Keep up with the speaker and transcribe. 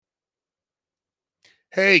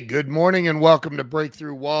Hey, good morning and welcome to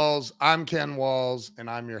Breakthrough Walls. I'm Ken Walls and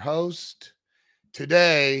I'm your host.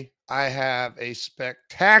 Today, I have a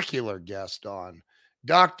spectacular guest on.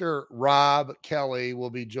 Dr. Robb Kelly will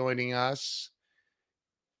be joining us,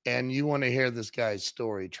 and you want to hear this guy's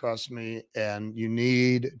story, trust me, and you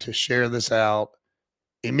need to share this out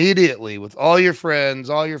immediately with all your friends,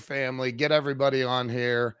 all your family. Get everybody on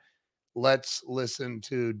here. Let's listen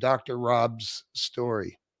to Dr. Robb's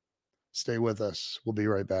story. Stay with us. We'll be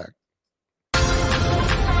right back.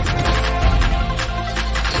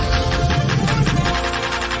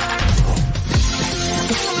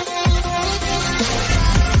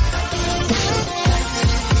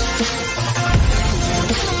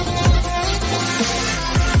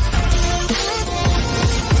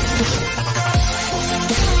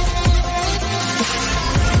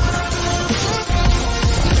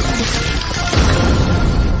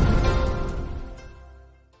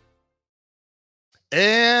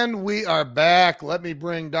 And we are back. Let me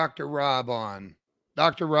bring Dr. Robb on.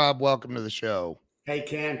 Dr. Robb, welcome to the show. Hey,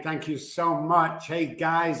 Ken, thank you so much. Hey,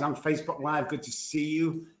 guys, on Facebook Live. Good to see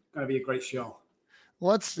you. Going to be a great show.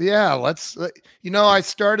 I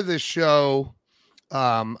started this show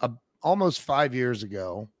almost 5 years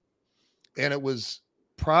ago, and it was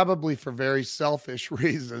probably for very selfish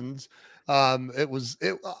reasons.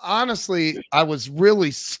 Honestly, I was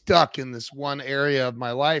really stuck in this one area of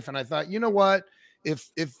my life. And I thought, you know what?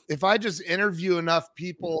 If I just interview enough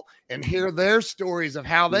people and hear their stories of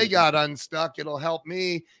how they got unstuck, it'll help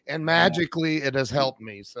me. And magically it has helped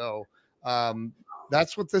me. So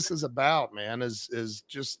that's what this is about, man, is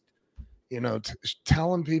just,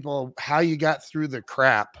 telling people how you got through the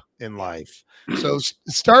crap in life. So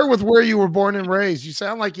start with where you were born and raised. You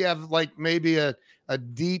sound like you have like maybe a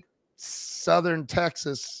deep Southern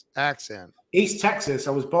Texas accent. East Texas.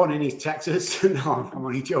 I was born in East Texas. No, I'm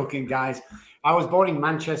only joking, guys. I was born in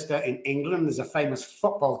Manchester in England. There's a famous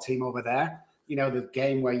football team over there. You know, the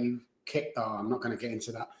game where you kick. Oh, I'm not going to get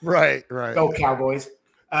into that. Right. Go Cowboys.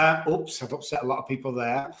 Oops, I've upset a lot of people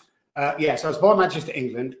there. So I was born in Manchester,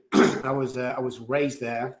 England. I was raised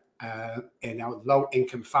there in a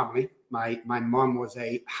low-income family. My mom was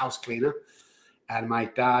a house cleaner, and my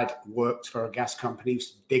dad worked for a gas company,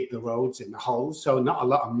 used to dig the roads in the holes. So not a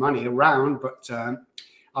lot of money around, but a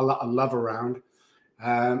lot of love around.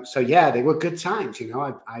 They were good times. You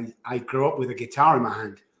know, I grew up with a guitar in my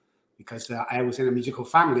hand because I was in a musical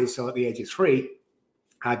family. So at the age of 3,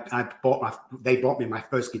 they bought me my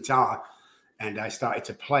first guitar, and I started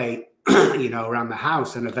to play, around the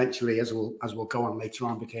house. And eventually, as we'll go on later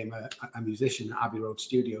on, became a musician at Abbey Road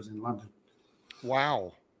Studios in London.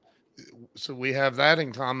 Wow. So we have that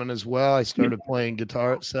in common as well. I started playing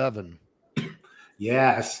guitar at 7.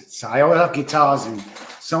 Yes. So I always have guitars, and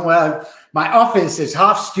somewhere my office is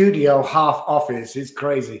half studio, half office. It's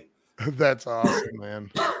crazy. That's awesome, man.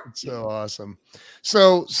 It's so awesome.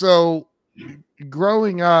 So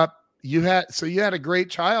growing up, you had a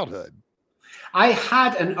great childhood. I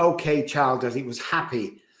had an okay childhood. It was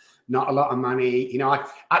happy, not a lot of money. You know,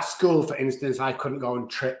 at school, for instance, I couldn't go on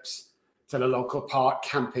trips to the local park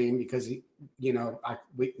camping because,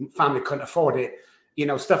 family couldn't afford it. You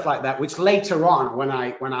know, stuff like that, which later on, when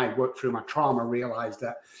I worked through my trauma, realized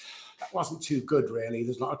that wasn't too good, really.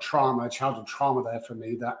 There's a lot of trauma, childhood trauma there for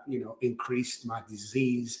me that, increased my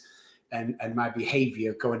disease and my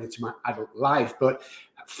behavior going into my adult life. But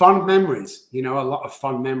fond memories, a lot of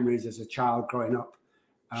fond memories as a child growing up.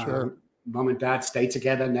 Sure. Mom and dad stayed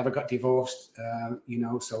together, never got divorced,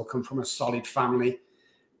 so I come from a solid family,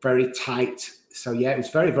 very tight. So, yeah, it was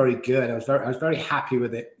very, very good. I was very happy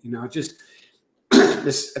with it.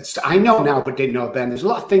 I know now, but didn't know then. There's a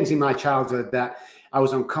lot of things in my childhood that I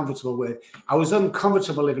was uncomfortable with. I was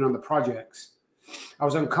uncomfortable living on the projects. I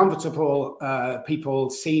was uncomfortable people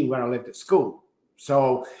seeing where I lived at school.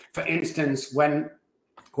 So, for instance, when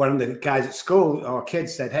one of the guys at school or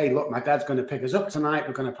kids said, "Hey, look, my dad's going to pick us up tonight.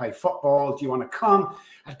 We're going to play football. Do you want to come?"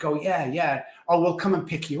 I'd go, "Yeah. Oh, we'll come and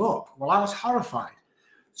pick you up." Well, I was horrified.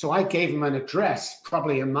 So I gave him an address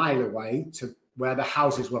probably a mile away to where the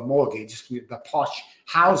houses were mortgaged, the posh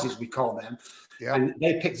houses, we call them. Yep. And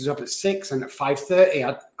they picked us up at 6, and at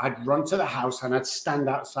 5:30, I'd run to the house and I'd stand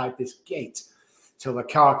outside this gate till the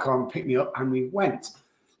car come pick me up, and we went.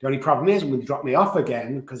 The only problem is when they dropped me off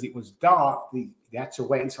again, because it was dark, they had to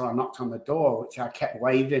wait until I knocked on the door, which I kept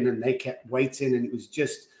waving and they kept waiting, and it was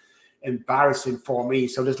just embarrassing for me.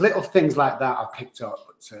 So there's little things like that I picked up.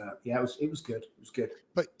 But it was good. It was good.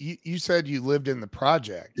 But you said you lived in the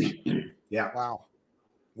project. Yeah. Wow.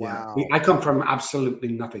 Yeah. I come from absolutely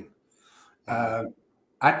nothing.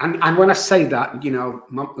 And when I say that, you know,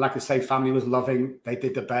 like I say, family was loving. They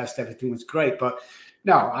did the best. Everything was great. But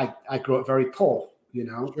no, I grew up very poor, you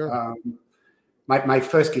know. Sure. My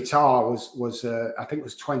first guitar was I think it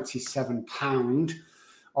was £27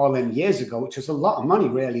 all them years ago, which was a lot of money,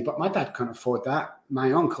 really. But my dad couldn't afford that.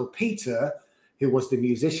 My uncle Peter, who was the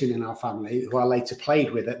musician in our family, who I later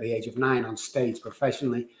played with at the age of 9 on stage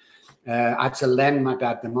professionally, I had to lend my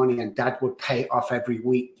dad the money, and Dad would pay it off every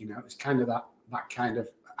week. You know, it was kind of that kind of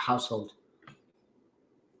household.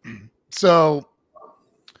 So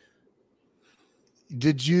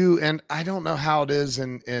did you, and I don't know how it is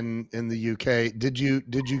in the UK, did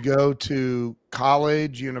you go to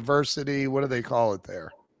college, university? What do they call it there?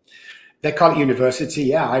 They call it university.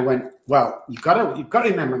 Yeah, I went. Well, you've got to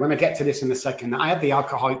remember. When I get to this in a second, I have the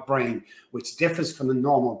alcoholic brain, which differs from the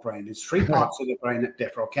normal brain. There's 3 parts of the brain that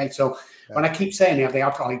differ. Okay, so when I keep saying I have the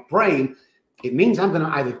alcoholic brain, it means I'm going to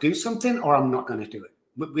either do something or I'm not going to do it.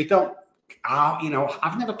 We don't. You know,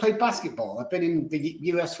 I've never played basketball. I've been in the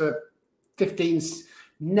US for 15.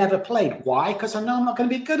 Never played. Why? Because I know I'm not going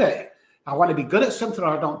to be good at it. I want to be good at something,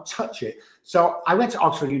 or I don't touch it. So I went to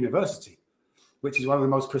Oxford University, which is one of the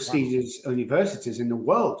most prestigious universities in the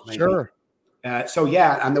world. Maybe. Sure. So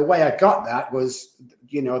yeah, and the way I got that was,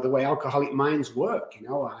 you know, the way alcoholic minds work. You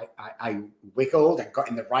know, I wiggled and got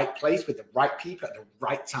in the right place with the right people at the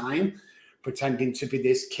right time, pretending to be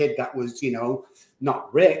this kid that was, you know,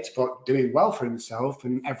 not rich but doing well for himself.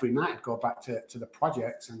 And every night I'd go back to the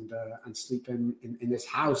projects and sleep in this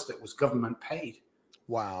house that was government paid.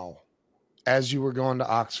 Wow. As you were going to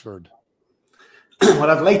Oxford.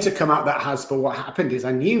 Well, I've later come out that house, but what happened is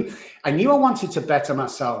I knew I wanted to better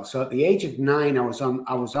myself. So at the age of 9, I was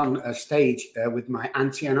on a stage with my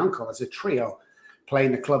auntie and uncle as a trio,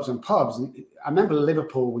 playing the clubs and pubs. And I remember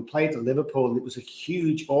Liverpool. We played at Liverpool, and it was a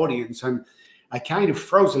huge audience, and I kind of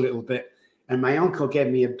froze a little bit. And my uncle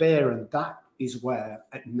gave me a beer, and that is where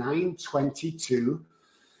at 9:22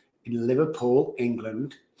 in Liverpool,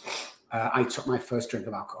 England, I took my first drink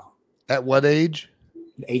of alcohol. At what age?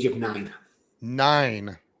 The age of 9.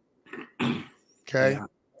 9. Okay. Yeah.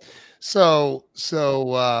 So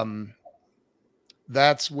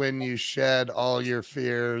that's when you shed all your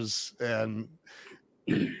fears and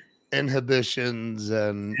inhibitions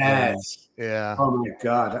and Yes. Yeah. Oh my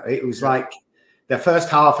God. It was like the first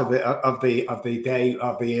half of the day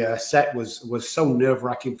of the set was so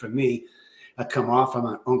nerve-wracking for me. I come off and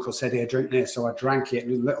my uncle said, "Here, drink this." So I drank it. It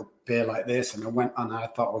was a little beer like this, and I went on. I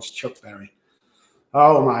thought I was Chuck Berry.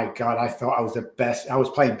 Oh my God, I thought I was the best. I was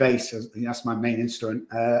playing bass. That's my main instrument.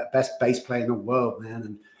 Best bass player in the world, man.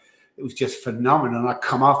 And it was just phenomenal. And I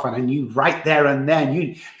come off and I knew right there and then,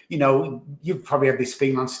 you know, you probably have this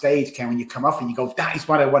feeling on stage, Ken, when you come off and you go, that is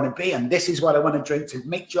what I want to be. And this is what I want to drink to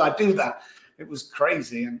make sure I do that. It was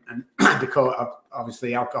crazy. And because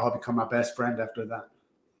obviously alcohol became my best friend after that.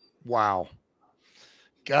 Wow.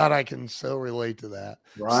 God, I can so relate to that.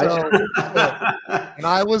 Right. And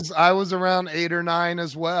I was around 8 or 9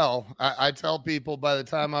 as well. I tell people by the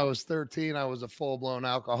time I was 13, I was a full-blown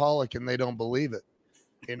alcoholic, and they don't believe it.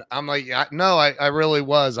 And I'm like, no, I really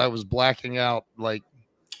was. I was blacking out like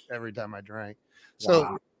every time I drank. So,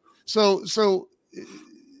 wow. So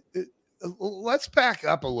let's back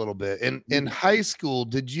up a little bit. In high school,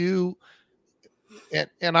 did you,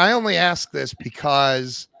 and I only ask this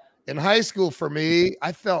because in high school for me,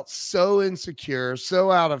 I felt so insecure,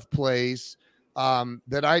 so out of place,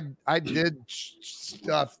 that I did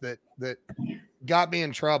stuff that got me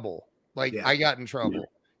in trouble. Like I got in trouble.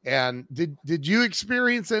 And did you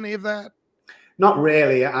experience any of that? Not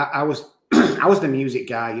really. I was I was the music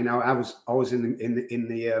guy. You know, I was always in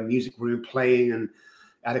the music room playing, and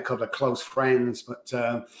I had a couple of close friends. But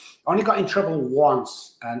I only got in trouble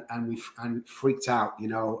once, and freaked out. You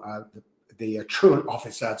know, the truant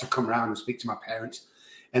officer had to come around and speak to my parents,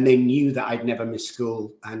 and they knew that I'd never missed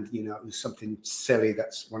school. And you know, it was something silly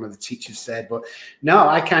that's one of the teachers said. But no,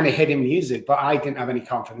 I kind of hid in music, but I didn't have any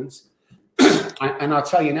confidence. And I'll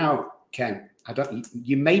tell you now, Ken,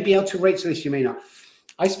 you may be able to rate to this, you may not.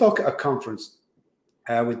 I spoke at a conference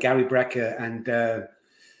with Gary Brecker and the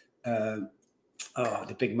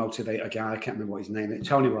big motivator guy, I can't remember what his name is,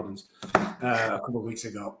 Tony Robbins, a couple of weeks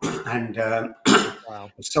ago. And wow.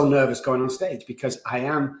 I was so nervous going on stage because I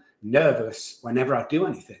am nervous whenever I do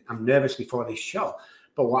anything. I'm nervous before this show.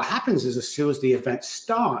 But what happens is as soon as the event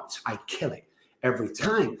starts, I kill it every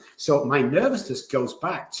time. So my nervousness goes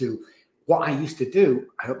back to what I used to do.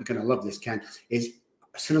 I hope you're going to love this, Ken, is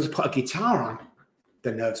as soon as I put a guitar on,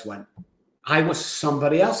 the nerves went. I was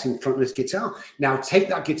somebody else in front of this guitar. Now take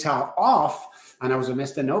that guitar off and I was a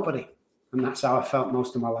Mr. Nobody. And that's how I felt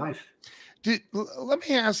most of my life. Let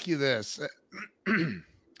me ask you this.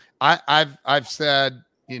 I've said,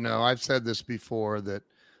 I've said this before that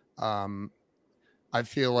I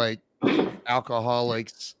feel like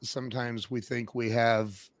alcoholics, sometimes we think we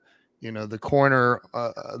have,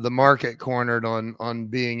 the market cornered on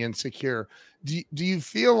being insecure. Do you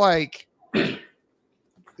feel like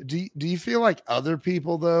do you feel like other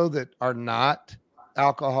people though that are not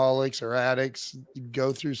alcoholics or addicts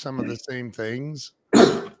go through some of the same things?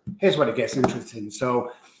 Here's where it gets interesting.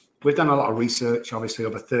 So we've done a lot of research, obviously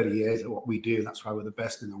over 30 years at what we do. That's why we're the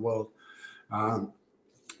best in the world.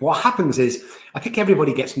 What happens is, I think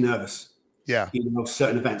everybody gets nervous. Yeah.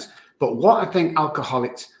 Certain events. But what I think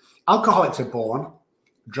alcoholics are born,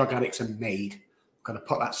 drug addicts are made. Got to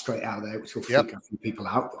put that straight out there, which will freak a few people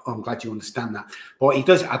out. I'm glad you understand that. But what he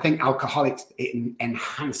does, I think alcoholics, it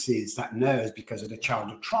enhances that nerves because of the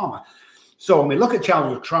childhood trauma. So when we look at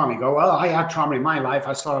childhood trauma, we go, well, I had trauma in my life.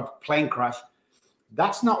 I saw a plane crash.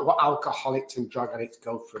 That's not what alcoholics and drug addicts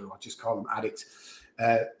go through. I just call them addicts.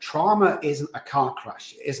 Trauma isn't a car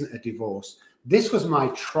crash. It isn't a divorce. This was my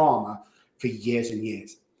trauma for years and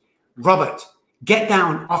years. Robert, get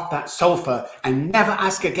down off that sofa and never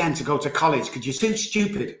ask again to go to college because you're too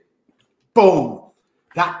stupid. Boom.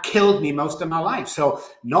 That killed me most of my life. So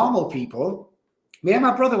normal people, me and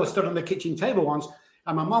my brother were stood on the kitchen table once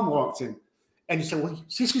and my mom walked in. And he said, well,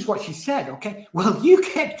 this is what she said, okay? Well, you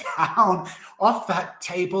get down off that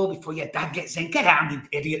table before your dad gets in. Get down, you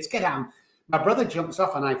idiots, get down. My brother jumps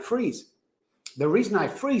off and I freeze. The reason I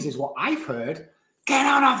freeze is what I've heard, get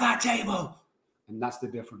down off that table. And that's the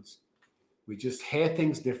difference. We just hear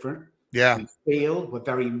things different. Yeah. We feel, we're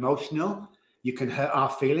very emotional. You can hurt our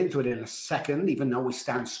feelings within a second, even though we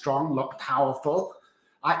stand strong, look powerful.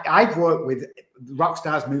 I've worked with rock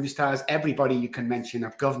stars, movie stars, everybody you can mention,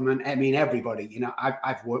 of government. I mean, everybody.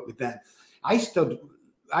 I've worked with them. I stood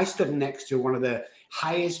next to one of the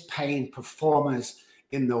highest paying performers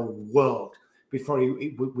in the world before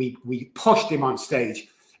we pushed him on stage,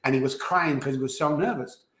 and he was crying because he was so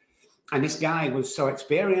nervous. And this guy was so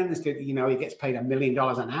experienced that, he gets paid $1 million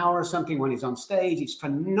an hour or something when he's on stage. It's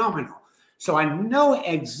phenomenal. So I know it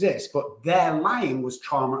exists, but their lying was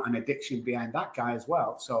trauma and addiction behind that guy as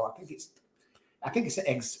well. So I think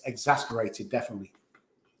it's exasperated, definitely.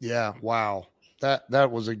 Yeah. Wow.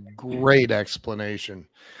 That was a great explanation.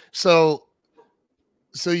 So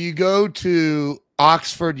you go to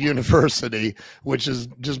Oxford University, which is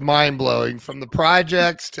just mind blowing, from the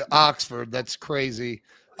projects to Oxford. That's crazy.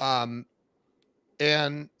 And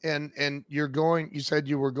you said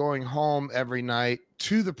you were going home every night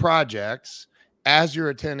to the projects as you're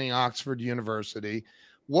attending Oxford University.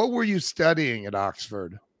 What were you studying at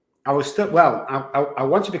Oxford? I was still, well, I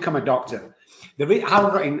want to become a doctor. How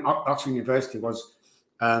I got in Oxford University was,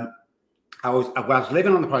 I was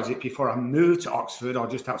living on the project before I moved to Oxford, or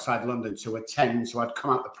just outside London, to attend. So I'd come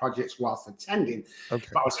out the projects whilst attending. Okay.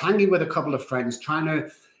 But I was hanging with a couple of friends, trying to,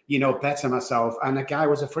 better myself. And the guy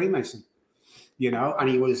was a Freemason, and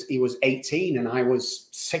he was 18 and I was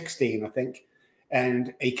 16, I think.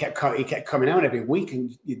 And he kept coming out every week.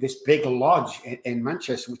 And this big lodge in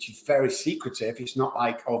Manchester, which is very secretive. It's not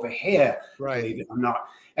like over here, right? Believe it or not.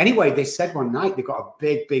 Anyway, they said one night they got a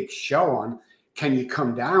big show on. Can you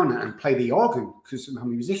come down and play the organ? Because I'm a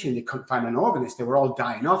musician, they couldn't find an organist. They were all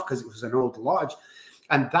dying off because it was an old lodge.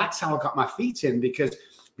 And that's how I got my feet in, because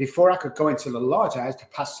before I could go into the lodge, I had to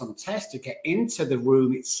pass some tests to get into the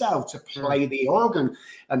room itself to play the organ.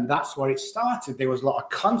 And that's where it started. There was a lot of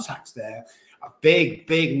contacts there,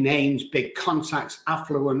 big names, big contacts,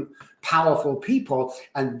 affluent, powerful people.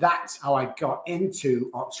 And that's how I got into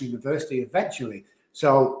Oxford University eventually.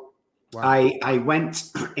 So wow. I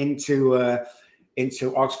went into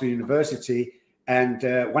Oxford University and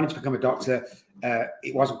wanted to become a doctor.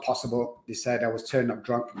 It wasn't possible. They said I was turning up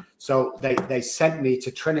drunk. So they sent me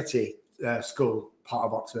to Trinity School, part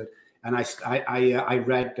of Oxford, and I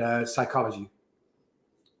read psychology.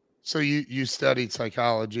 So you studied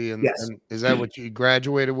psychology, and, yes. And is that what you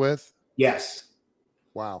graduated with? Yes.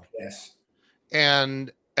 Wow. Yes.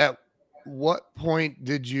 And at what point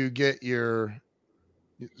did you get your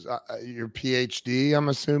PhD, I'm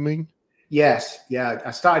assuming? Yes. Yeah.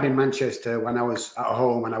 I started in Manchester when I was at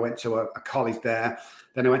home, and I went to a college there.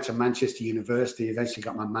 Then I went to Manchester University, eventually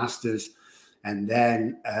got my master's. And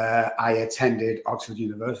then I attended Oxford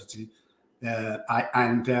University.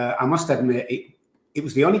 I must admit, it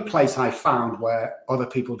was the only place I found where other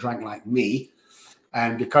people drank like me.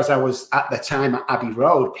 And because I was at the time at Abbey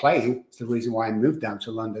Road playing, it's the reason why I moved down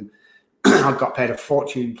to London. I got paid a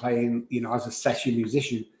fortune playing, as a session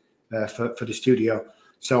musician for the studio.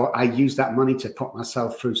 So I used that money to put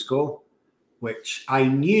myself through school, which I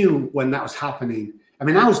knew when that was happening. I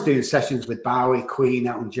mean, I was doing sessions with Bowie, Queen,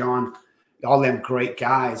 Elton John, all them great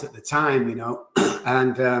guys at the time, you know,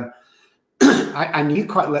 and I knew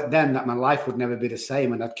quite then that my life would never be the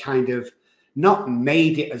same, and I'd kind of not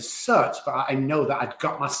made it as such, but I know that I'd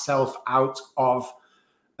got myself out of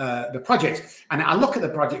the project. And I look at the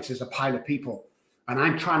projects as a pile of people, and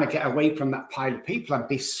I'm trying to get away from that pile of people and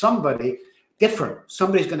be somebody different.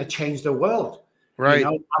 Somebody's going to change the world. Right. You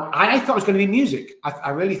know, I thought it was going to be music.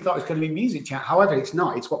 I really thought it was going to be music. However, it's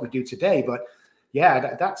not. It's what we do today. But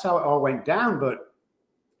yeah, that's how it all went down. But,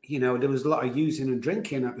 you know, there was a lot of using and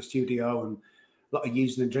drinking at the studio, and a lot of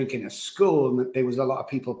using and drinking at school. And there was a lot of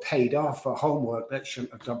people paid off for homework that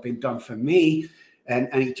shouldn't have been done for me. And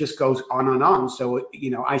it just goes on and on. So,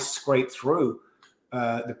 you know, I scraped through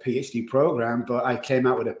the PhD program, but I came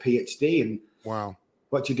out with a PhD. And wow,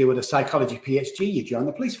 what do you do with a psychology PhD? You join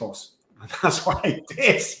the police force. That's what I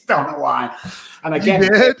did. Don't know why. And again,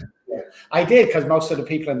 I did, because most of the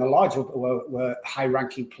people in the lodge were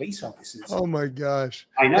high-ranking police officers. Oh my gosh!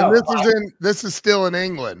 I know. And this is still in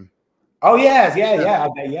England. Oh yeah.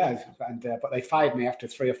 And but they fired me after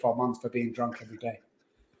 3 or 4 months for being drunk every day.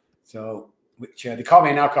 So, which they called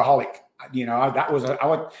me an alcoholic. You know, I was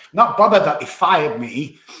not bothered that they fired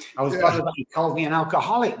me. I was bothered that he called me an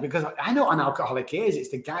alcoholic, because I know what an alcoholic is. It's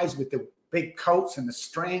the guys with the big coats and the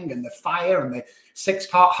string and the fire and the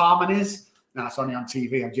 6-part harmonies. No, it's only on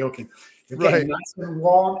TV. I'm joking. It's getting nice and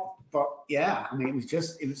warm, but yeah, I mean, it was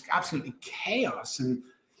absolutely chaos, and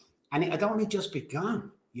it had only just begun.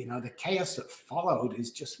 You know, the chaos that followed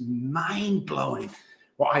is just mind blowing.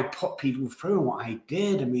 What I put people through and what I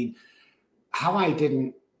did. I mean, how I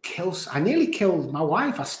didn't I nearly killed my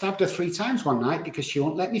wife. I stabbed her 3 times one night because she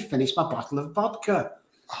won't let me finish my bottle of vodka.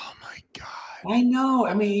 Oh my God. I know.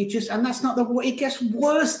 I mean, and that's not it gets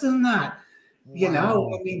worse than that. Wow. You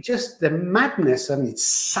know, I mean, just the madness and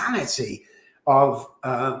insanity of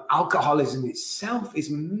alcoholism itself is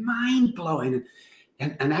mind blowing.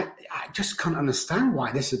 And I just can't understand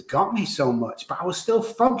why this had got me so much. But I was still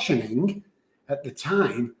functioning at the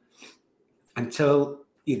time until,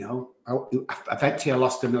 you know, eventually I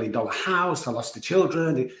lost $1 million house. I lost the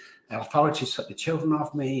children. The authorities took the children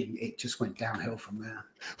off me, and it just went downhill from there.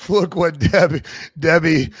 Look what Debbie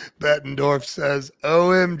Bettendorf says.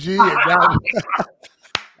 OMG.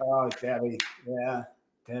 Oh, Debbie. Yeah,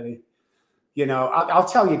 Debbie. You know, I'll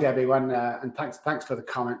tell you, Debbie, when, and thanks for the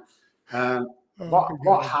comment.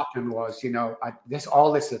 What happened was, you know,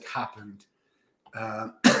 all this had happened.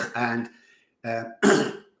 And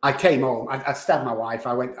I came home. I stabbed my wife.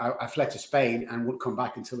 I fled to Spain and wouldn't come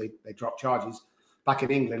back until they dropped charges. Back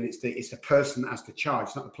in England, it's the person that has the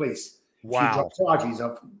charge, not the police. Wow. If you drop charges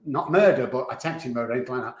of not murder, but attempted murder,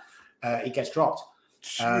 anything like that, it gets dropped.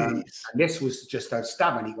 And this was just a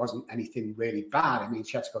stab, and it wasn't anything really bad. I mean,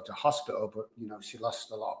 she had to go to hospital, but, you know, she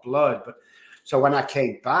lost a lot of blood. But so when I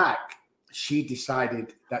came back, she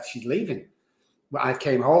decided that she's leaving. But I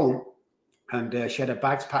came home, and she had her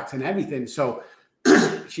bags packed and everything. So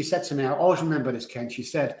she said to me, I always remember this, Ken. She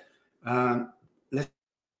said,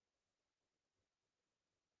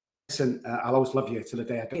 listen, I'll always love you till the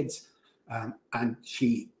day I die. Kids. And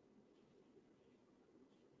she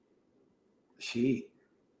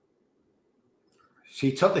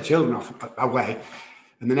took the children away.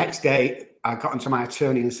 And the next day, I got into my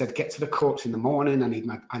attorney and said, get to the courts in the morning. I need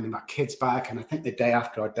my kids back. And I think the day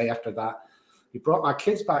after that, he brought my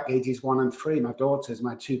kids back, ages 1 and 3, my daughters,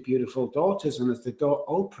 my 2 beautiful daughters. And as the door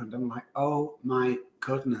opened, I'm like, oh my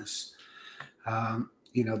goodness.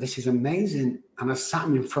 You know, this is amazing. And I sat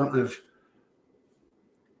in front of,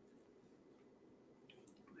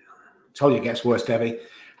 I told you it gets worse, Debbie.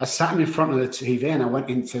 I sat in front of the TV, and I went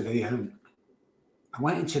into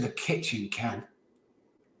the kitchen, Ken.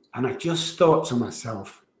 And I just thought to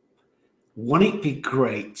myself, wouldn't it be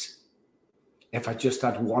great if I just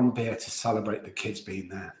had one beer to celebrate the kids being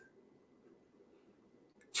there?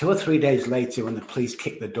 2 or 3 days later, when the police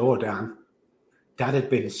kicked the door down, Dad had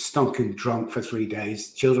been stunk and drunk for 3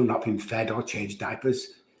 days. Children not been fed or changed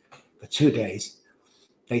diapers for 2 days.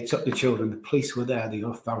 They took the children. The police were there. The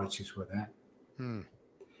authorities were there.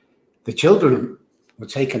 The children were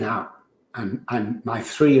taken out, and my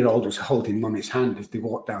 3-year-old was holding Mummy's hand as they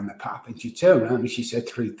walked down the path. And she turned around and she said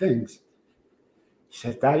 3 things. She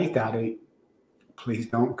said, Daddy, please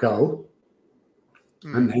don't go.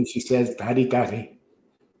 And then she says, Daddy,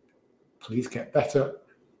 please get better.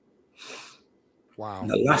 Wow. And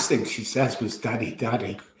the last thing she says was,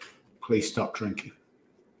 Daddy, please stop drinking.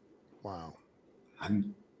 Wow.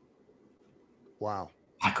 And wow.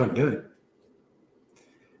 I couldn't do it.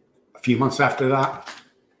 A few months after that,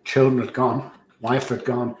 children had gone, wife had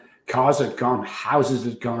gone, Cars had gone, houses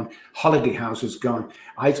had gone, holiday house was gone.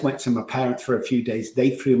 I went to my parents for a few days.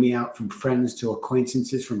 They threw me out from friends to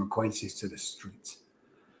acquaintances, from acquaintances to the streets.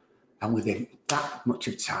 And within that much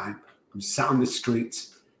of time, I'm sat on the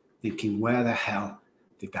streets thinking, where the hell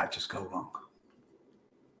did that just go wrong?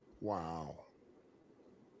 Wow.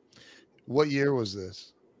 What year was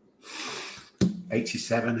this?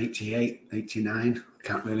 87, 88, 89.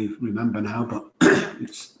 Can't really remember now, but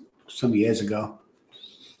it's some years ago.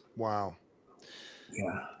 Wow.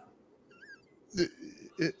 Yeah.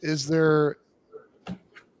 Is there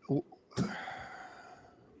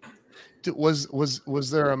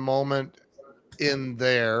was there a moment in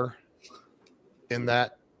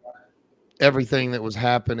that everything that was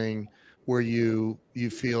happening where you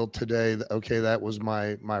feel today that, okay, that was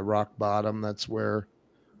my rock bottom, that's where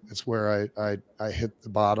I hit the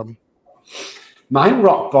bottom? My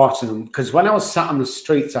rock bottom, because when I was sat on the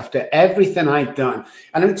streets after everything I'd done,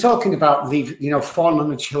 and I'm talking about falling on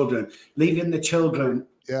the children, leaving the children,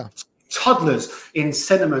 toddlers in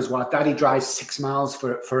cinemas while daddy drives 6 miles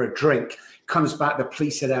for a drink, comes back, the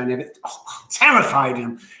police are there, and it terrified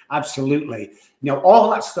him. Absolutely. All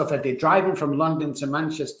that stuff I did, driving from London to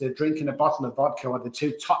Manchester, drinking a bottle of vodka while the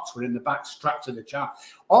 2 tots were in the back strapped to the car.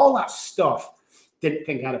 All that stuff, didn't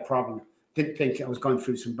think I had a problem. Didn't think I was going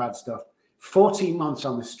through some bad stuff. 14 months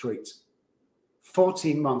on the streets.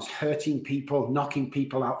 14 months hurting people, knocking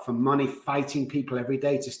people out for money, fighting people every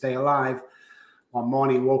day to stay alive. One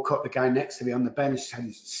morning, woke up, the guy next to me on the bench,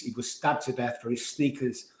 he was stabbed to death for his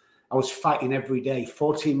sneakers. I was fighting every day.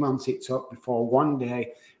 14 months it took before one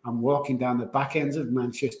day I'm walking down the back ends of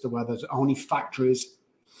Manchester where there's only factories.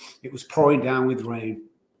 It was pouring down with rain.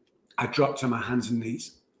 I dropped to my hands and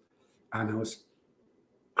knees and I was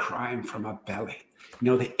crying from my belly.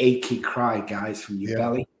 The achy cry, guys, from your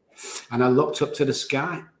belly. And I looked up to the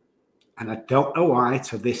sky, and I don't know why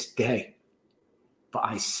to this day, but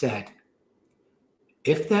I said,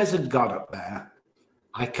 if there's a God up there,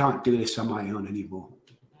 I can't do this on my own anymore.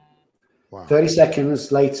 Wow. 30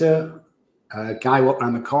 seconds later, a guy walked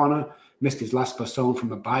around the corner, missed his last bus home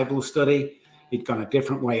from a Bible study. He'd gone a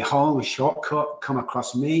different way home, a shortcut, come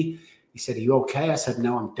across me. He said, are you okay? I said,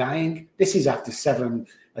 no, I'm dying. This is after 7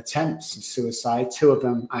 attempts at suicide. 2 of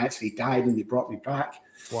them, I actually died and they brought me back.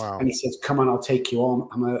 Wow. And he says, come on, I'll take you home.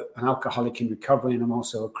 I'm an alcoholic in recovery and I'm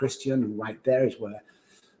also a Christian. And right there is where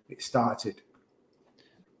it started.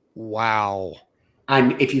 Wow.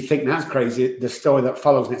 And if you think that's crazy, the story that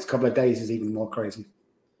follows next couple of days is even more crazy.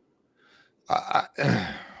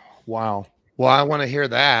 Wow. Well, I want to hear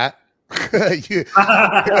that. you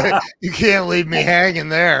can't leave me hanging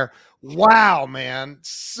there. Wow, man.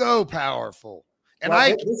 So powerful. And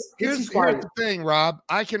well, here's the thing, Rob.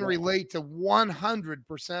 I can relate to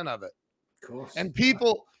 100% of it. Of course. And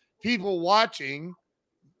people watching,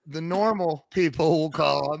 the normal people, we'll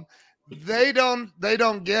call them, they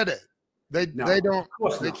don't get it. They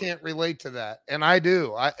can't relate to that. And I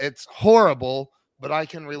do. It's horrible, but I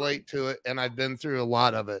can relate to it. And I've been through a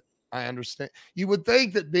lot of it. I understand. You would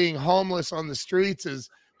think that being homeless on the streets is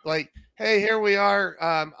like, hey, here we are,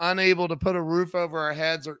 unable to put a roof over our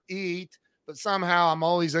heads or eat, but somehow I'm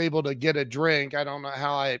always able to get a drink. I don't know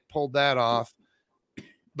how I pulled that off,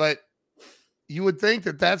 but you would think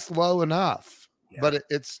that that's low enough, but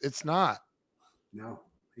it's not. No,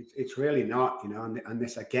 it's really not, and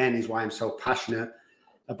this again is why I'm so passionate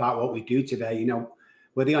about what we do today.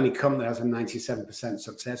 We're the only company that has a 97%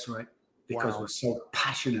 success rate because we're so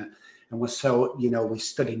passionate and we're so, we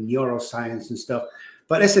study neuroscience and stuff.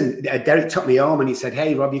 But listen, Derek took me home and he said,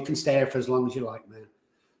 hey, Rob, you can stay here for as long as you like, man.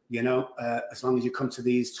 As long as you come to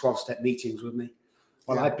these 12-step meetings with me.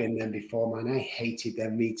 Well, I've been there before, man. I hated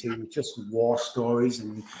their meetings, just war stories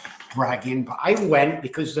and bragging. But I went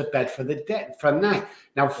because of the bed for the night.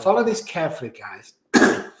 Now, follow this carefully, guys.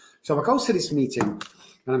 So I go to this meeting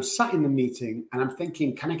and I'm sat in the meeting and I'm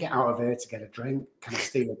thinking, can I get out of here to get a drink? Can I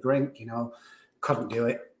steal a drink? Couldn't do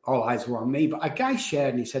it. All eyes were on me. But a guy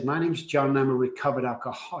shared and he said, my name's John and I'm a recovered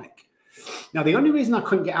alcoholic. Now, the only reason I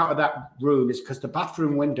couldn't get out of that room is because the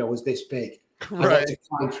bathroom window was this big. Right. I had to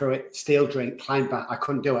climb through it, steal drink, climb back. I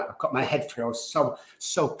couldn't do it. I got my head through. I was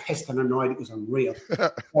so pissed and annoyed. It was unreal. I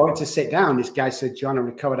went to sit down. This guy said, John, a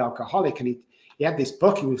recovered alcoholic. And he had this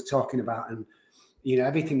book he was talking about. And,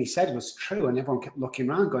 everything he said was true. And everyone kept looking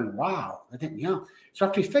around going, wow, I didn't know. So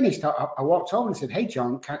after he finished, I walked over and said, hey,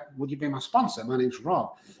 John, would you be my sponsor? My name's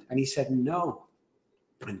Rob. And he said, no.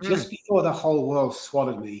 And just before the whole world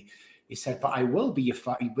swallowed me, he said, but I will be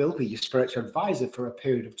your spiritual advisor for a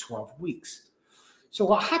period of 12 weeks. So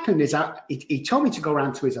what happened is he told me to go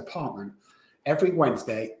around to his apartment every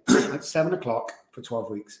Wednesday at 7 o'clock for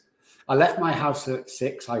 12 weeks. I left my house at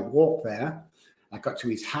 6. I walked there. I got to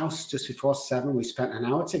his house just before 7. We spent an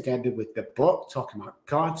hour together with the book, talking about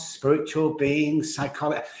God, spiritual beings,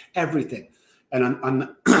 psychology, everything. And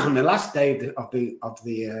on on the last day of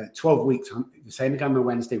the 12 weeks, the same again on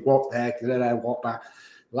Wednesday, walk there, walk back.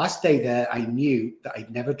 Last day there, I knew that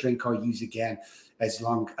I'd never drink or use again as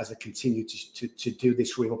long as I continued to do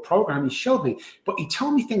this real program. He showed me, but he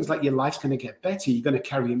told me things like your life's going to get better. You're going to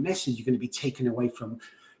carry a message. You're going to be taken away from,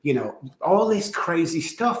 all this crazy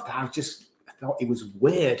stuff that I thought it was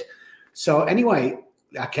weird. So anyway,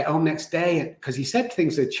 I get home next day because he said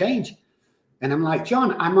things had changed. And I'm like,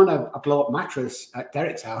 John, I'm on a blow-up mattress at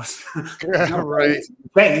Derek's house. Right.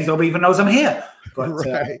 Nobody even knows I'm here. But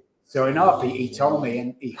right. so enough, he told me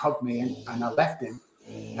and he hugged me and I left him.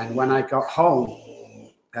 And when I got home,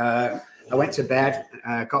 I went to bed,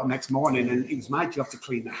 got up next morning, and it was my job to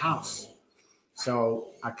clean the house. So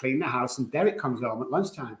I cleaned the house, and Derek comes home at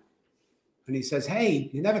lunchtime. And he says, hey,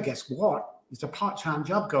 you never guess what? There's a part-time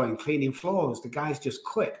job going, cleaning floors. The guy's just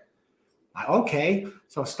quit. Like, okay.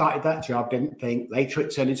 So I started that job, didn't think. Later,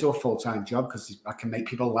 it turned into a full-time job because I can make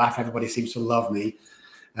people laugh. Everybody seems to love me.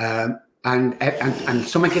 And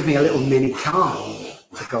someone gave me a little mini car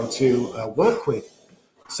to go to work with.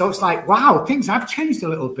 So it's like, wow, things have changed a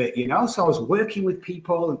little bit, So I was working with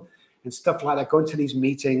people and stuff like that, going to these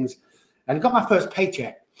meetings, and I got my first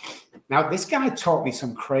paycheck. Now, this guy taught me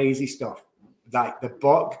some crazy stuff, like the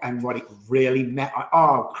book and what it really meant.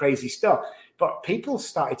 Oh, crazy stuff. But people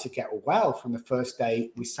started to get well from the first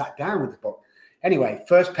day we sat down with the book. Anyway,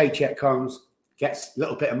 first paycheck comes, gets a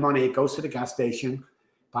little bit of money, goes to the gas station,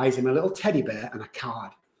 buys him a little teddy bear and a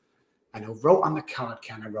card. And I wrote on the card,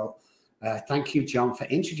 thank you, John, for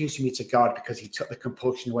introducing me to God because he took the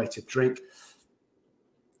compulsion away to drink.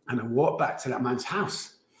 And I walked back to that man's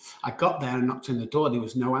house. I got there and knocked on the door. There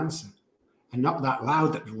was no answer. I knocked that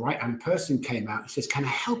loud that the right-hand person came out. He says, can I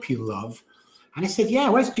help you, love? And I said, yeah,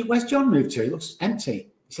 where's John moved to? He looks empty.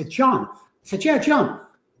 He said, John. I said, yeah, John.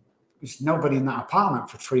 There's nobody in that apartment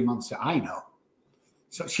for 3 months that I know.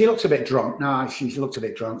 So she looks a bit drunk. No, she looked a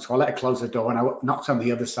bit drunk. So I let her close the door and I knocked on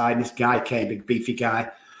the other side. And this guy came, big beefy guy.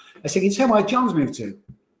 I said, can you tell me where John's moved to?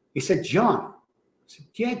 He said, John. I said,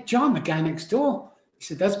 yeah, John, the guy next door. He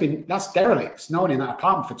said, that's derelict. There's no one in that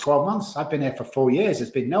apartment for 12 months. I've been here for 4 years. There's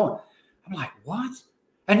been no one. I'm like, what?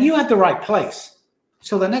 And you had the right place.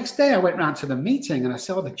 So the next day I went round to the meeting and I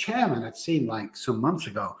saw the chairman I'd seen like some months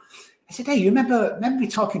ago. I said, hey, you remember me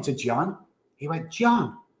talking to John? He went,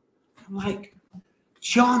 John. I'm like,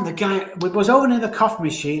 John, the guy, we was over near the coffee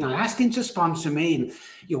machine. I asked him to sponsor me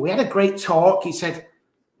and we had a great talk. He said,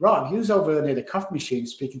 Rob, you was over near the coffee machine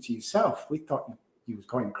speaking to yourself. We thought you was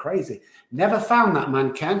going crazy. Never found that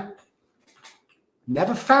man, Ken.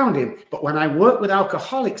 Never found him. But when I work with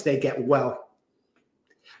alcoholics, they get well.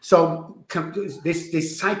 So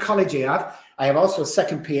this psychology I have also a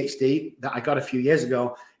second PhD that I got a few years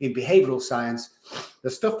ago in behavioral science. The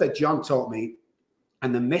stuff that John taught me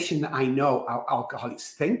and the mission that I know how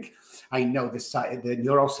alcoholics think. I know the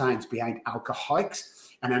neuroscience behind alcoholics,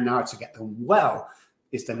 and I know how to get them well.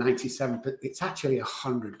 Is the 97, but it's actually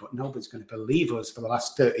 100, but nobody's going to believe us for the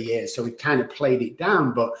last 30 years. So we kind of played it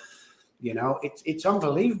down, but it's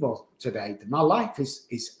unbelievable today. My life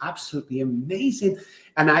is absolutely amazing.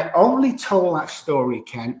 And I only told that story,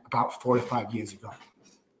 Ken, about 4 or 5 years ago.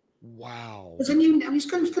 Wow. Who's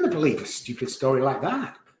going to believe a stupid story like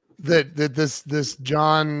that? That this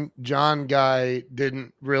John guy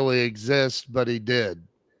didn't really exist, but he did.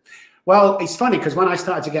 Well, it's funny because when I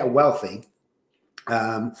started to get wealthy,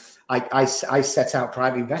 I set out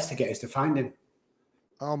private investigators to find him.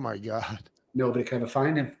 Oh my God. Nobody could ever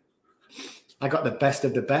find him. I got the best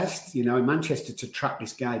of the best, in Manchester to track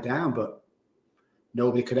this guy down, but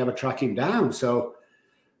nobody could ever track him down. So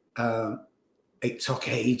it took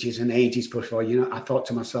ages and ages before, I thought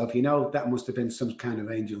to myself, that must have been some kind of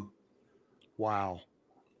angel. Wow.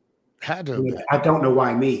 Had to have been. I don't know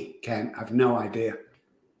why me, Ken. I've no idea.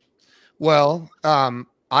 Well,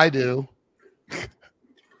 I do.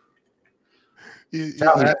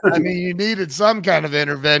 I mean, you needed some kind of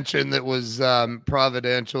intervention that was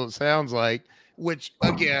providential, it sounds like, which,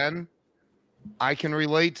 again, I can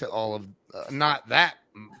relate to all of, not that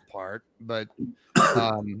part, but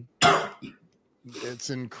it's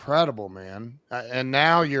incredible, man. And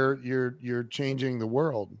now you're changing the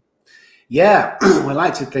world. Yeah, we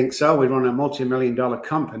like to think so. We run a multi-million-dollar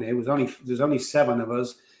company. There's only 7 of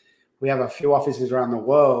us. We have a few offices around the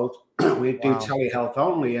world. We do telehealth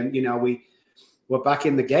only, and we're back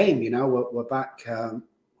in the game. We're back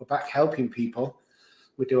helping people.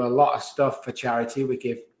 We do a lot of stuff for charity.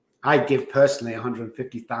 I give personally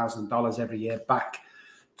 $150,000 every year back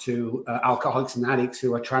to alcoholics and addicts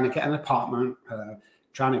who are trying to get an apartment,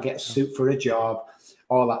 trying to get a suit for a job,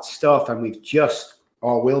 all that stuff. And we've just,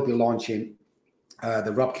 or will be launching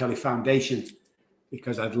the Robb Kelly Foundation,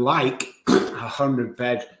 because I'd like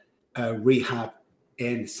 100-bed rehab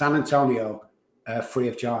in San Antonio, free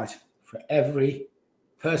of charge for every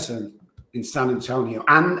person in San Antonio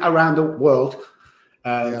and around the world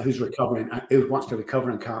who's recovering, who wants to recover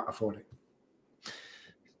and can't afford it.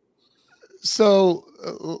 So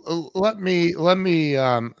let me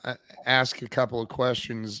ask a couple of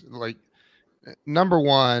questions. Like, number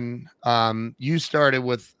one, you started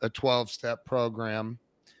with a 12-step program.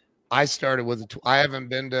 I started with I haven't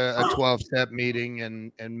been to a 12-step meeting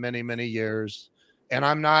in many, many years. And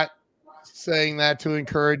I'm not saying that to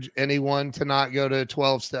encourage anyone to not go to a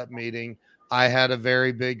 12-step meeting. I had a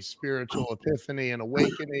very big spiritual epiphany and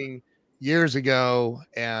awakening years ago,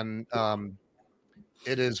 and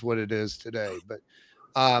it is what it is today. But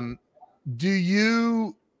do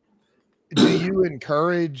you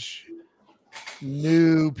encourage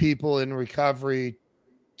new people in recovery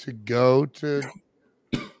to go to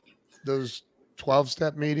those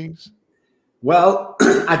 12-step meetings? Well,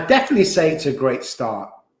 I definitely say it's a great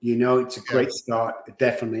start. It's a great start,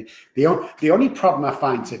 definitely. The only problem I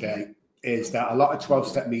find today is that a lot of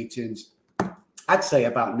 12-step meetings, I'd say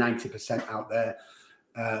about 90% out there,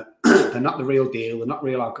 they're not the real deal. They're not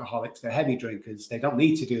real alcoholics. They're heavy drinkers. They don't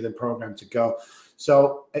need to do the program to go.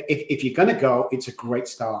 So if you're going to go, it's a great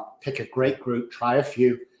start. Pick a great group, try a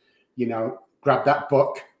few, grab that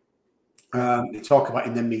book, talk about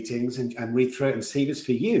in the meetings and read through it and see if it's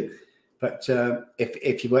for you. But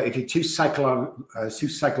if you're too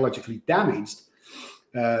psychologically damaged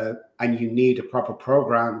and you need a proper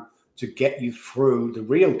program to get you through the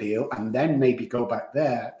real deal, and then maybe go back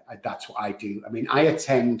there, that's what I do. I mean, I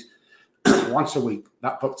attend once a week.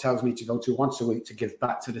 That book tells me to go to once a week to give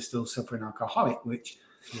back to the still suffering alcoholic, which,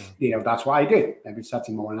 that's what I do. Every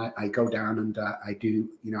Saturday morning, I go down and I do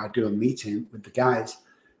a meeting with the guys.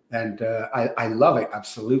 And I love it,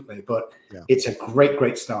 absolutely. But it's a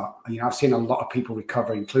great start. I've seen a lot of people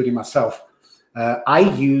recover, including myself. I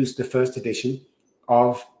use the first edition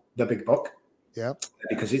of the big book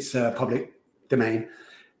because it's public domain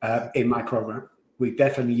in my program. We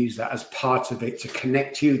definitely use that as part of it to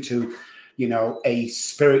connect you to, a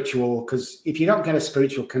spiritual, because if you don't get a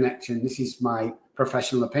spiritual connection, this is my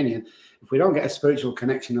professional opinion, if we don't get a spiritual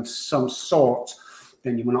connection of some sort,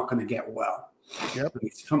 then you're not going to get well.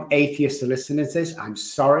 From atheists to listening to this, I'm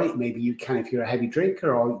sorry. Maybe you can if you're a heavy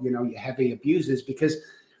drinker or you're heavy abusers, because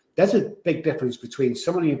there's a big difference between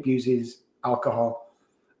someone who abuses alcohol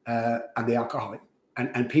and the alcoholic,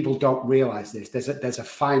 and people don't realize this. There's a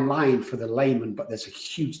fine line for the layman, but there's a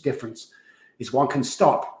huge difference. Is one can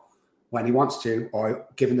stop when he wants to, or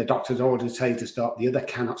given the doctor's order to tell you to stop. The other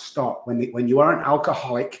cannot stop. When you are an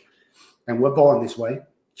alcoholic, and we're born this way.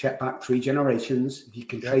 Check back 3 generations. If you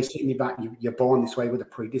can trace it in your back, you're born this way with a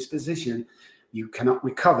predisposition. You cannot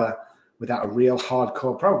recover without a real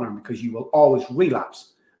hardcore program, because you will always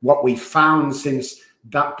relapse. What we found since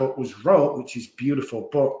that book was wrote, which is a beautiful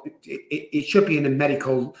book, it should be in a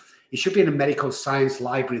medical. It should be in a medical science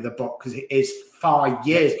library. The book, because it is far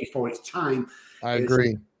years before its time. I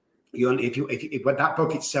agree. But that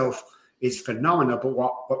book itself is phenomenal. But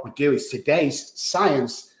what we do is today's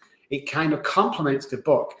science. It kind of complements the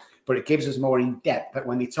book, but it gives us more in depth. But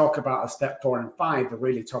when they talk about a step 4 and 5, they're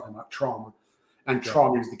really talking about trauma. And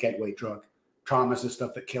trauma is the gateway drug. Trauma is the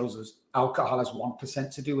stuff that kills us. Alcohol has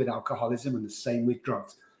 1% to do with alcoholism, and the same with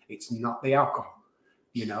drugs. It's not the alcohol,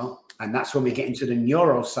 and that's when we get into the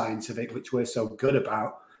neuroscience of it, which we're so good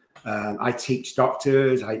about. I teach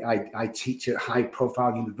doctors. I teach at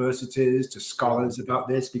high-profile universities to scholars about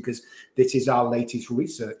this, because this is our latest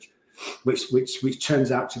research. Which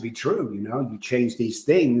turns out to be true. You change these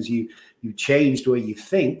things, you change the way you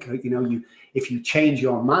think. If you change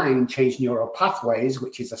your mind, change neural pathways,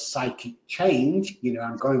 which is a psychic change.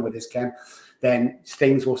 I'm going with this, Ken. Then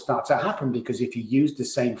things will start to happen, because if you use the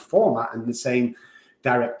same format and the same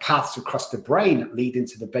direct paths across the brain that lead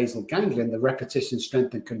into the basal ganglion, the repetition,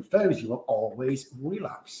 strength, and confirms, you will always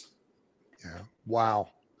relapse. Yeah. Wow.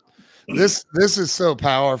 This is so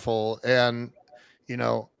powerful, and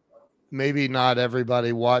maybe not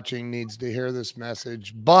everybody watching needs to hear this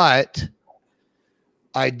message, but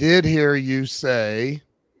I did hear you say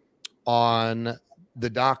on the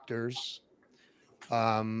doctors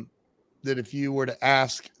that if you were to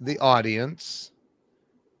ask the audience,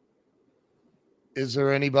 is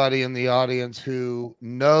there anybody in the audience who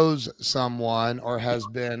knows someone or has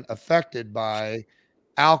been affected by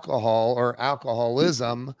alcohol or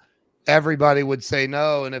alcoholism, everybody would say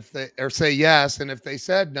no, and if they or say yes, and if they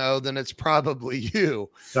said no, then it's probably you.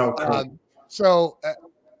 So cool. So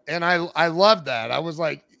and I love that. I was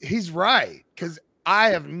like, he's right, because I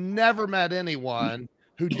have never met anyone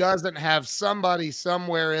who doesn't have somebody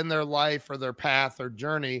somewhere in their life or their path or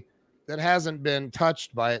journey that hasn't been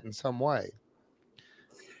touched by it in some way.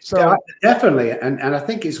 So yeah, definitely, and I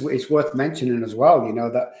think it's worth mentioning as well, you know,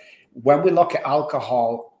 that when we look at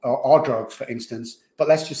alcohol or drugs, for instance, but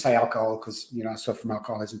let's just say alcohol because, you know, I suffer from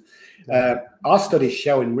alcoholism. Our studies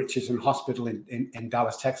show in Richardson Hospital in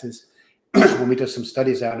Dallas, Texas, when we do some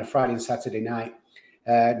studies there on a Friday and Saturday night,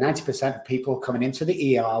 90% of people coming into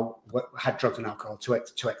the ER had drugs and alcohol to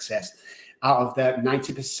excess. Out of the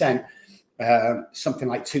 90%, something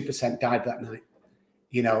like 2% died that night,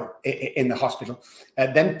 you know, in the hospital.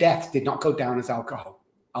 Then deaths did not go down as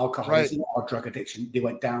alcoholism or drug addiction. They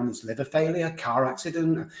went down as liver failure, car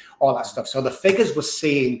accident, all that stuff. So the figures we're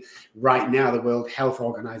seeing right now, the World Health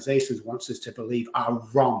Organization wants us to believe are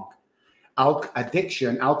wrong.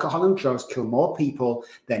 Addiction, alcohol and drugs kill more people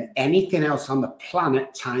than anything else on the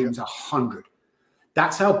planet times 100.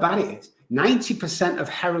 That's how bad it is. 90% of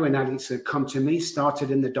heroin addicts that come to me started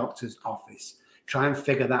in the doctor's office. Try and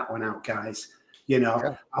figure that one out, guys. You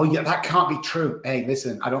know, oh yeah, that can't be true. Hey,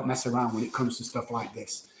 listen, I don't mess around when it comes to stuff like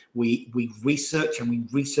this. We research and we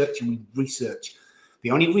research and we research. The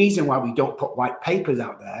only reason why we don't put white papers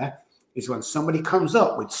out there is when somebody comes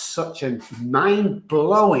up with such a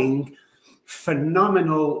mind-blowing,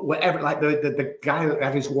 phenomenal, whatever, like the guy that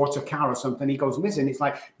had his water car or something, he goes missing. It's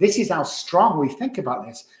like, this is how strong we think about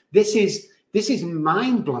this. This is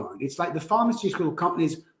mind-blowing. It's like the pharmaceutical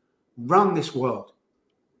companies run this world.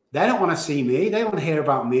 They don't want to see me. They don't want to hear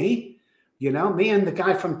about me. You know, me and the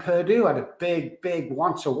guy from Purdue had a big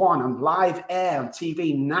one-to-one on live air on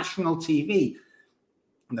TV, national TV.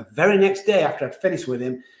 And the very next day after I'd finished with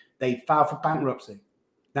him, they filed for bankruptcy.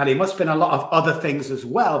 Now, there must have been a lot of other things as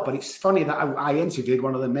well, but it's funny that I interviewed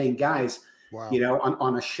one of the main guys, you know,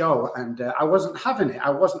 on a show, and I wasn't having it. I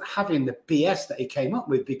wasn't having the BS that he came up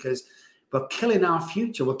with, because we're killing our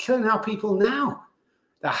future. We're killing our people now.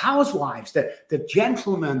 The housewives, the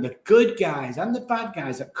gentlemen, the good guys and the bad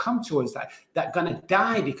guys that come to us that are going to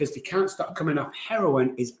die because they can't stop coming off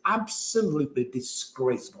heroin is absolutely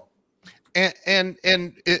disgraceful. And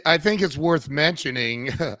I think it's worth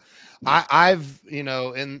mentioning. I've, you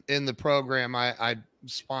know, in the program, I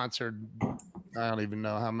sponsored, I don't even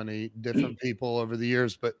know how many different people over the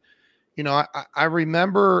years, but, you know, I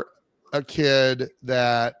remember a kid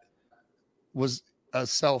that was a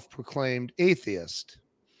self-proclaimed atheist.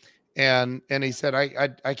 And he said,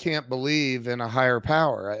 I can't believe in a higher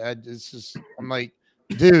power. I'm like,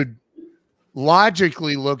 dude,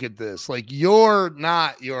 logically look at this. Like,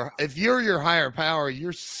 if you're your higher power,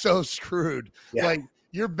 you're so screwed. Yeah. Like,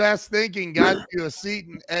 your best thinking got you a seat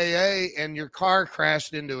in AA and your car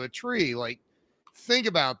crashed into a tree. Like, think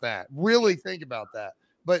about that. Really think about that.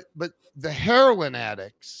 But the heroin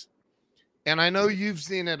addicts, and I know you've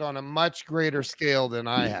seen it on a much greater scale than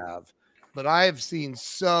I have, but I have seen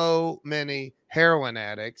so many heroin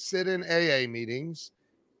addicts sit in AA meetings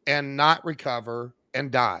and not recover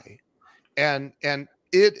and die. And it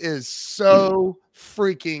is so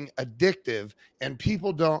freaking addictive, and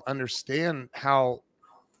people don't understand how,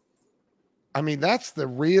 I mean, that's the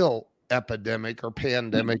real epidemic or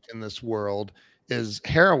pandemic in this world, is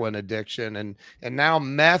heroin addiction. And now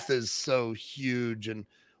meth is so huge. And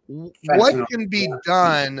what can be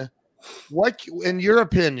done? What, in your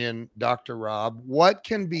opinion, Dr. Robb, what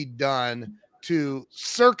can be done to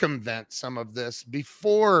circumvent some of this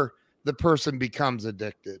before the person becomes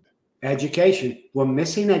addicted? Education. We're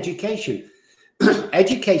missing education.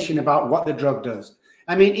 Education about what the drug does.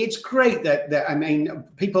 I mean, it's great that I mean,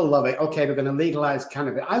 people love it. Okay, we're going to legalize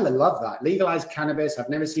cannabis. I love that. Legalize cannabis. I've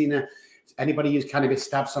never seen anybody use cannabis,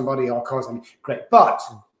 stab somebody or cause them. Great. But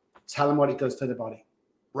tell them what it does to the body.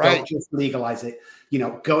 Right. Don't just legalize it. You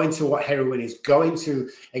know, go into what heroin is, go into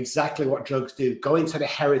exactly what drugs do, go into the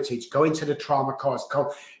heritage, go into the trauma cause,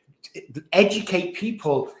 educate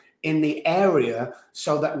people in the area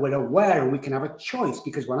so that we're aware and we can have a choice.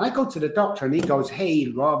 Because when I go to the doctor and he goes, hey,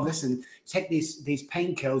 Rob, listen, take these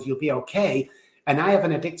painkillers, you'll be okay. And I have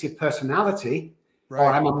an addictive personality, right, or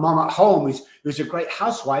I'm a mom at home who's a great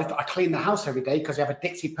housewife, but I clean the house every day because I have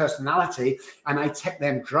addictive personality, and I take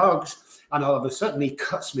them drugs, and all of a sudden he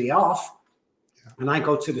cuts me off, and I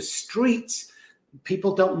go to the streets.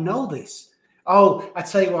 People don't know this. Oh, I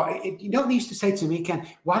tell you what, you know what they used to say to me, Ken,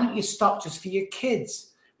 why don't you stop just for your kids?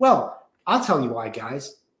 Well, I'll tell you why,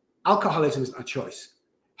 guys. Alcoholism is not a choice.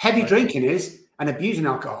 Heavy drinking is, and abusing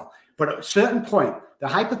alcohol. But at a certain point, The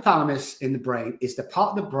hypothalamus in the brain is the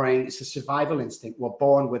part of the brain, it's a survival instinct. We're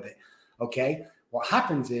born with it. Okay. What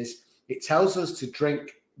happens is it tells us to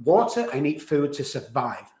drink water and eat food to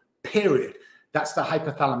survive, period. That's the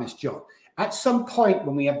hypothalamus job. At some point,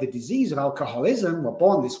 when we have the disease of alcoholism, we're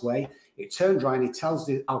born this way, it turns around, it tells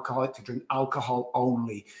the alcoholic to drink alcohol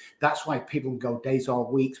only. That's why people go days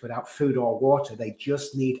or weeks without food or water. They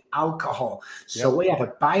just need alcohol. So we have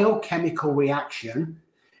a biochemical reaction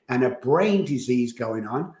and a brain disease going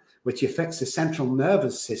on, which affects the central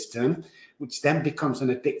nervous system, which then becomes an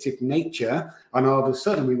addictive nature. And all of a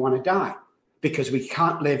sudden we want to die because we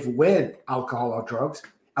can't live with alcohol or drugs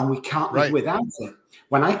and we can't live without it.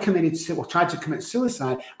 When I tried to commit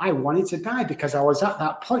suicide, I wanted to die because I was at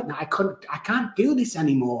that point that I can't do this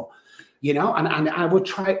anymore, and I would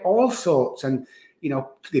try all sorts, and,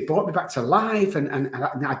 they brought me back to life, and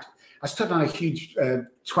I stood on a huge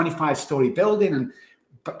 25-story building and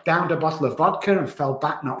downed a bottle of vodka and fell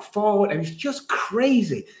back, not forward. And it's just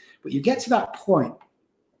crazy. But you get to that point,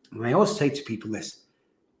 and I always say to people this,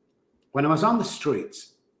 when I was on the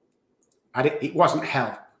streets, it wasn't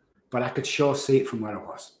hell, but I could sure see it from where I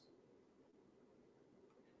was.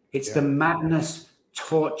 It's the madness,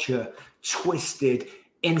 torture, twisted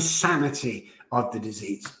insanity of the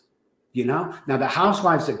disease. Now the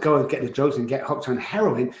housewives that go and get the drugs and get hooked on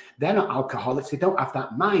heroin, they're not alcoholics. They don't have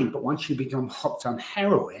that mind. But once you become hooked on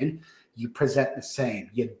heroin, you present the same.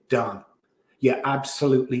 You're done. You're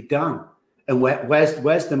absolutely done. And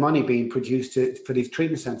where's the money being produced for these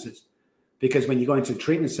treatment centers? Because when you go into a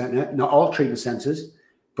treatment center, not all treatment centers,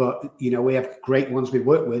 but, we have great ones we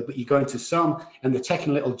work with, but you go into some and they're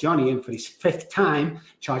taking little Johnny in for his 5th time,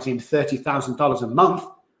 charging him $30,000 a month.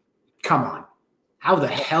 Come on. How the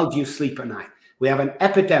hell do you sleep at night? We have an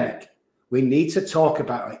epidemic. We need to talk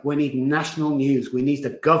about it. We need national news. We need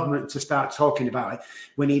the government to start talking about it.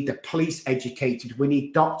 We need the police educated. We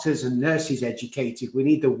need doctors and nurses educated. We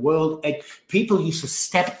need the world. People used to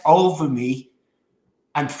step over me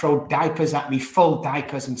and throw diapers at me, full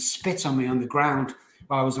diapers, and spit on me on the ground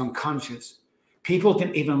while I was unconscious. People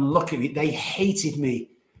didn't even look at me. They hated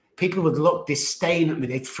me. People would look disdain at me.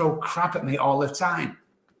 They'd throw crap at me all the time.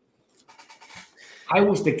 I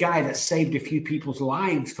was the guy that saved a few people's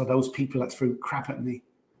lives for those people that threw crap at me.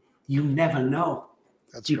 You never know.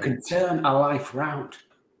 You can turn a life round.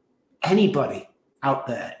 Anybody out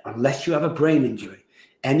there, unless you have a brain injury,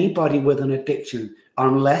 anybody with an addiction,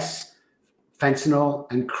 unless fentanyl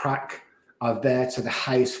and crack are there to the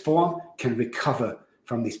highest form, can recover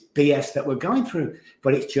from this BS that we're going through.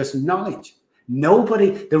 But it's just knowledge.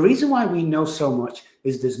 The reason why we know so much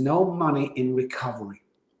is there's no money in recovery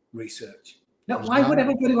research. No, why would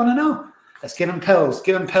everybody want to know? Let's give them pills,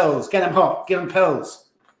 get them hooked, give them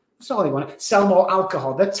pills. That's all they want. Sell more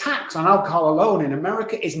alcohol. The tax on alcohol alone in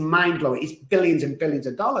America is mind-blowing. It's billions and billions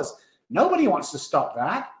of dollars. Nobody wants to stop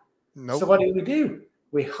that. Nope. So what do?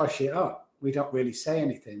 We hush it up. We don't really say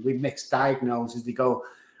anything. We misdiagnose as they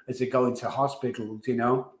go into hospitals,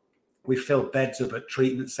 We fill beds up at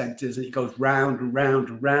treatment centers and it goes round and round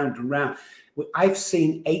and round and round. I've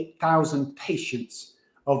seen 8,000 patients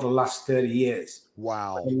over the last 30 years.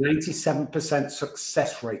 Wow. A 97%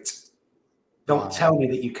 success rate. Don't tell me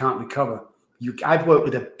that you can't recover. I've worked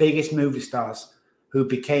with the biggest movie stars who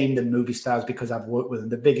became the movie stars because I've worked with them.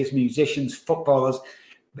 The biggest musicians, footballers,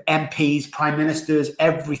 MPs, prime ministers,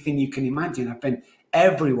 everything you can imagine. I've been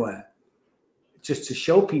everywhere just to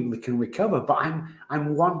show people they can recover. But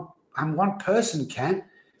I'm one person, Ken.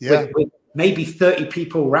 Yeah. With maybe 30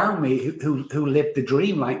 people around me who live the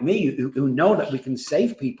dream like me, who know that we can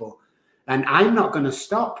save people. And I'm not going to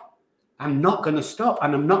stop. I'm not going to stop.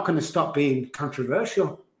 And I'm not going to stop being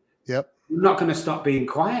controversial. Yep. I'm not going to stop being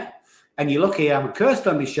quiet. And you look here, I'm cursed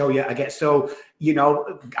on this show yet. I get so,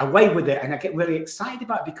 away with it. And I get really excited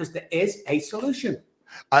about it because there is a solution.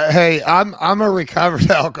 Hey, I'm a recovered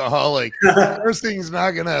alcoholic. First thing's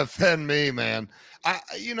not going to offend me, man.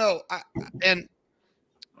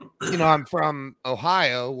 I'm from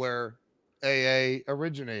Ohio, where AA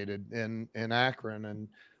originated in Akron,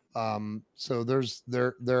 and so there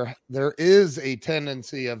is a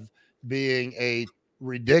tendency of being a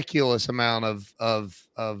ridiculous amount of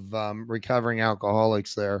recovering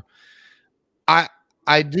alcoholics there.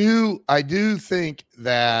 I do think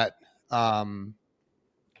that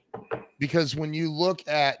because when you look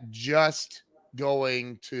at just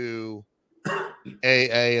going to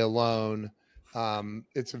AA alone,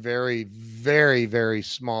 it's a very, very, very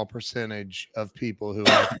small percentage of people who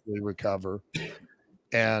actually recover.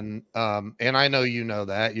 And I know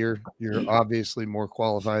that you're obviously more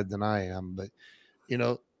qualified than I am, but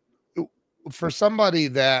for somebody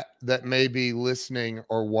that may be listening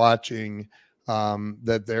or watching,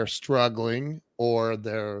 that they're struggling, or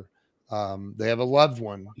they have a loved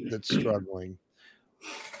one that's struggling,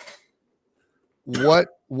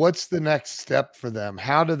 what's the next step for them?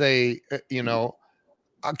 How do they,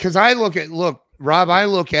 because Rob, I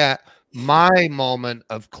look at my moment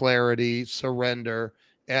of clarity, surrender,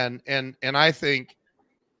 and I think,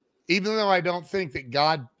 even though I don't think that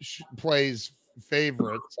God plays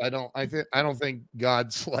favorites, I don't think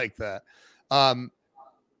God's like that.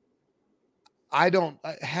 It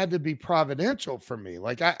had to be providential for me.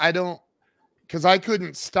 Like I don't, because I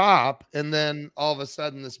couldn't stop, and then all of a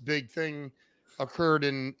sudden this big thing occurred,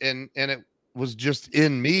 and it was just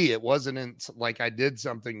in me. It wasn't like I did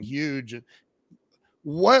something huge.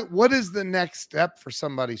 What is the next step for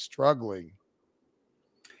somebody struggling?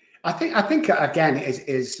 I think again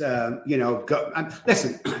is go, and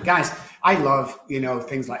listen, guys, I love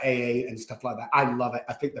things like AA and stuff like that. I love it.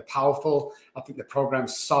 I think they're powerful. I think the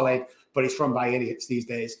program's solid, but it's run by idiots these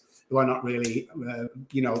days who are not really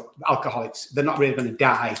alcoholics. They're not really going to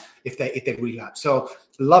die if they relapse. So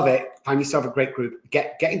love it. Find yourself a great group.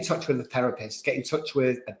 Get in touch with a therapist. Get in touch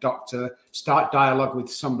with a doctor. Start dialogue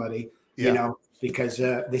with somebody. Because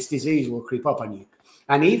this disease will creep up on you.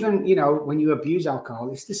 And even, when you abuse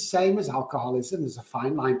alcohol, it's the same as alcoholism. There's a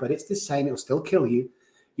fine line, but it's the same. It'll still kill you.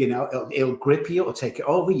 It'll grip you. It'll take it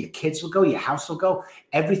over. Your kids will go. Your house will go.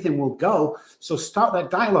 Everything will go. So start that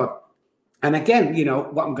dialogue. And again,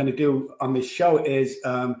 what I'm going to do on this show is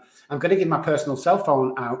I'm going to give my personal cell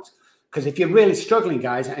phone out, because if you're really struggling,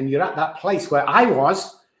 guys, and you're at that place where I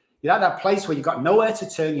was, you're at that place where you've got nowhere to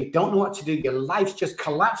turn. You don't know what to do. Your life's just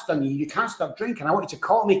collapsed on you. You can't stop drinking. I want you to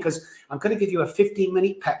call me, because I'm going to give you a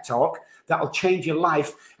 15-minute pep talk that'll change your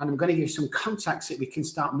life. And I'm going to give you some contacts that we can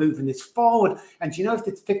start moving this forward. And if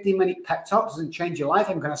the 15-minute pep talk doesn't change your life,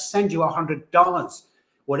 I'm going to send you $100.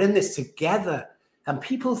 We're in this together. And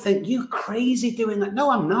people think you're crazy doing that.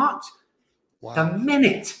 No, I'm not. Wow.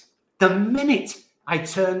 The minute I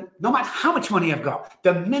turn, no matter how much money I've got,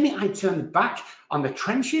 the minute I turn the back on the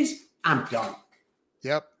trenches, I'm done.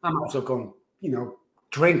 Yep. I'm also going,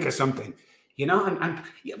 drink or something, and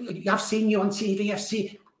I've seen you on TV. I've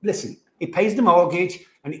seen, listen, it pays the mortgage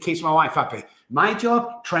and it keeps my wife happy. My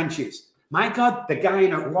job, trenches. My God, the guy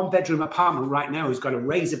in a 1-bedroom apartment right now who's got a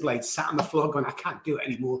razor blade sat on the floor going, I can't do it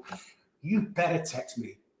anymore. You better text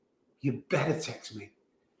me.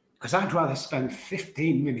 Because I'd rather spend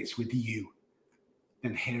 15 minutes with you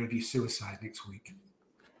than hear of your suicide next week.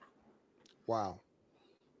 Wow.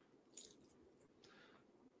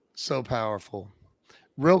 So powerful.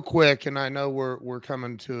 Real quick, and I know we're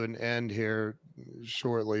coming to an end here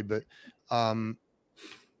shortly, but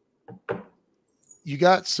you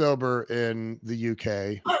got sober in the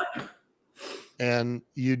UK and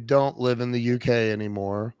you don't live in the UK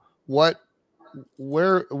anymore.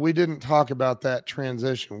 Where we didn't talk about that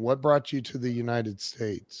transition. What brought you to the United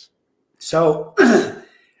States? So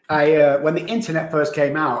when the internet first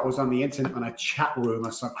came out, I was on the internet on a chat room. I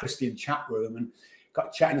saw a Christian chat room and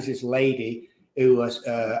got chatting to this lady who was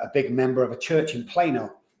a big member of a church in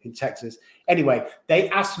Plano in Texas. Anyway, they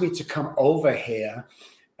asked me to come over here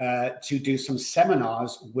to do some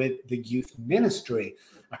seminars with the youth ministry.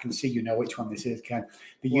 I can see you know which one this is, Ken.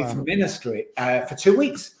 The youth ministry for 2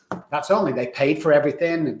 weeks. That's only. They paid for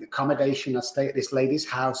everything and accommodation. I stayed at this lady's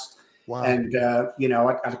house. Wow. And,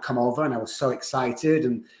 I'd come over and I was so excited,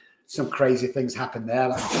 and some crazy things happened there.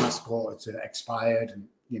 Like my passport had expired and,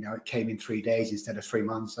 it came in 3 days instead of 3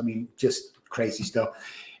 months. I mean, just crazy stuff.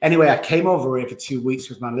 Anyway, I came over here for 2 weeks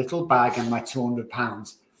with my little bag and my 200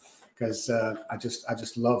 pounds because I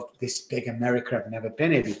just loved this big America. I've never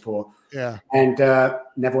been here before. Yeah. And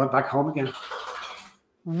never went back home again.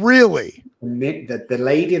 Really? The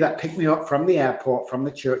lady that picked me up from the airport, from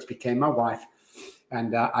the church, became my wife.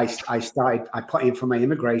 And I put in for my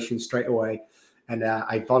immigration straight away. And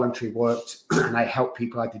I voluntarily worked and I helped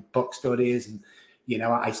people. I did book studies and,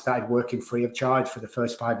 I started working free of charge for the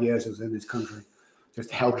first 5 years I was in this country, just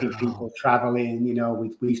helping people traveling.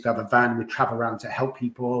 We used to have a van. We'd travel around to help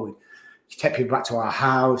people. We'd take people back to our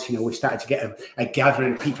house. We started to get a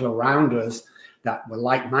gathering of people around us that were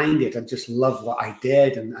like-minded and just loved what I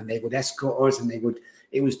did. And they would escort us and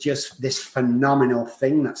it was just this phenomenal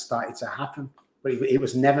thing that started to happen. But it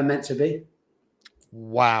was never meant to be.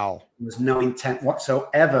 Wow. There was no intent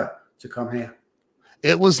whatsoever to come here.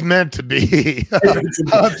 It was meant to be.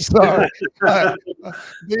 I'm sorry.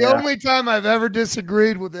 The only time I've ever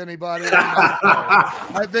disagreed with anybody,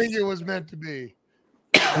 I think it was meant to be.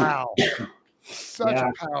 Wow. Such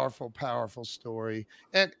a powerful, powerful story.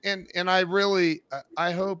 And I really,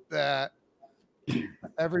 I hope that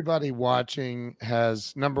everybody watching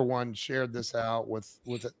has, number one, shared this out with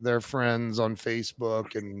their friends on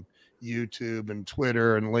Facebook and YouTube and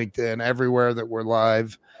Twitter and LinkedIn, everywhere that we're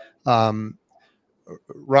live. Um,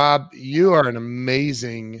 Robb, you are an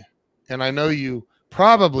amazing, and I know you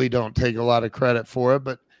probably don't take a lot of credit for it,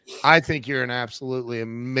 but I think you're an absolutely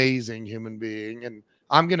amazing human being. And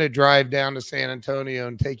I'm going to drive down to San Antonio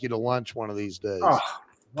and take you to lunch one of these days.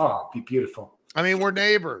 Oh, be beautiful. I mean, we're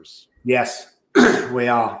neighbors. Yes, we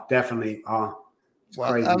are. Definitely are. It's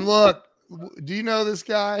well, crazy. And look, do you know this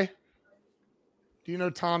guy? Do you know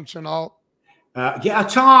Tom Chenault? Yeah,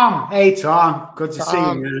 Tom. Hey, Tom. Good to see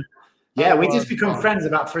you, man. Yeah, we just become friends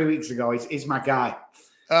about 3 weeks ago. He's my guy.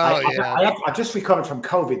 I just recovered from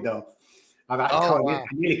COVID, though. COVID. Wow.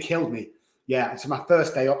 It nearly killed me. Yeah, it's my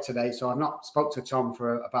first day up today, so I've not spoke to Tom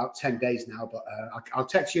for about 10 days now, but I'll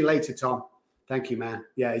text you later, Tom. Thank you, man.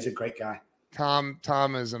 Yeah, he's a great guy. Tom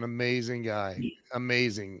is an amazing guy.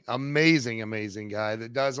 Amazing guy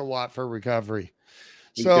that does a lot for recovery.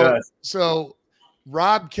 So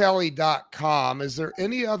robbkelly.com. Is there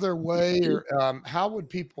any other way, or how would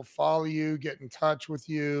people follow you, get in touch with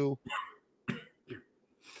you?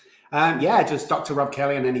 Yeah, just Dr. Robb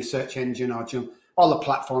Kelly on any search engine, or all the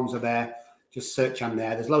platforms are there. Just search on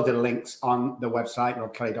there. There's loads of links on the website,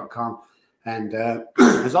 robbkelly.com. And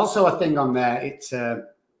there's also a thing on there. It's a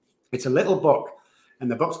little book,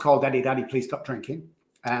 and the book's called Daddy, Please Stop Drinking.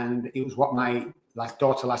 And it was what my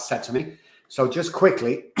daughter last said to me. So just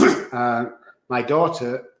quickly, my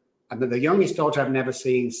daughter, and the youngest daughter I've never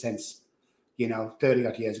seen since, 30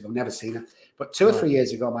 odd years ago, never seen her. But 2 or 3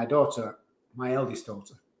 years ago, my daughter, my eldest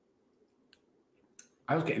daughter,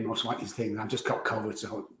 I was getting most like these things. I've just got COVID,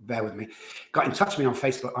 so bear with me. Got in touch with me on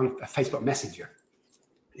Facebook Messenger.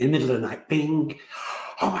 In the middle of the night, bing.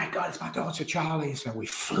 Oh my God, it's my daughter, Charlie. So we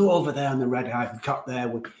flew over there on the red eye. We got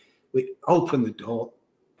there. We opened the door.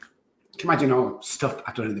 Can you imagine all the stuff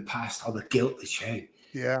I've done in the past, all the guilt, the shame?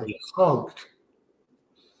 Yeah. We hugged.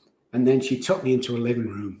 And then she took me into a living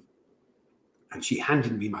room and she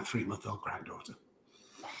handed me my 3-month-old granddaughter.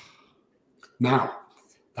 Now,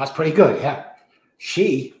 that's pretty good, yeah.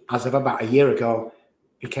 She, as of about a year ago,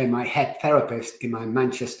 became my head therapist in my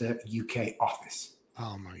Manchester, UK office.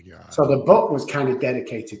 Oh, my God. So the book was kind of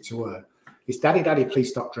dedicated to her. It's Daddy,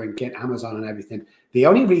 Please Stop Drinking, Amazon and everything. The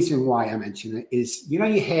only reason why I mention it is, you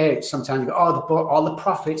hear it sometimes, you go, the book, all the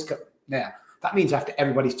profits go there. That means after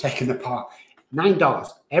everybody's taken the part, $9,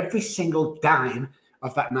 every single dime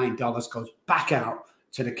of that $9 goes back out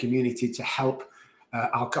to the community to help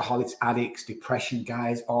alcoholics, addicts, depression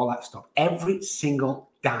guys, all that stuff. Every single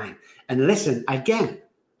dime. And listen, again,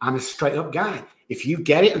 I'm a straight up guy. If you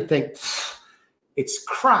get it and think, it's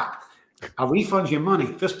crap, I'll refund your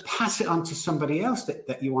money. Just pass it on to somebody else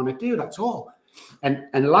that you want to do. That's all. And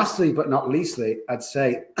lastly, but not leastly, I'd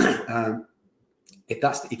say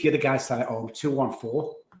if you're the guy sat at home,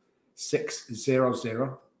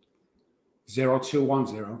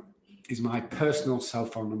 214-600-0210 is my personal cell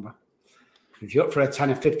phone number. If you're up for a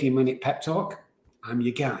 10 or 15-minute pep talk, I'm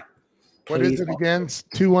your guy. What is it again?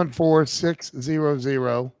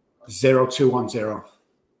 214-600-0210.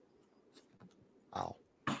 Wow.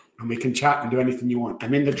 And we can chat and do anything you want.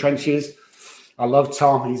 I'm in the trenches. I love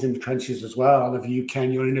Tom. He's in the trenches as well. I love you,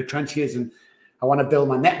 Ken. You're in the trenches. And I want to build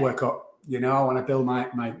my network up. I want to build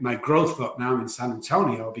my growth up now in San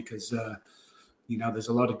Antonio because, there's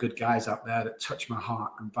a lot of good guys out there that touch my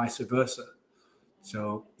heart and vice versa.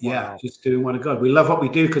 So, yeah, just doing what I got. We love what we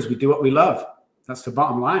do because we do what we love. That's the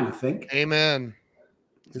bottom line, I think. Amen.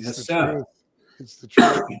 Yes, sir. Truth. It's the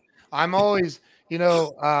truth. I'm always,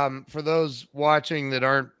 for those watching that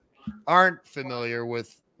aren't familiar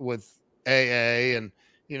with AA, and,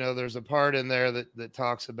 there's a part in there that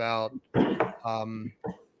talks about,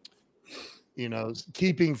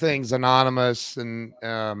 keeping things anonymous and,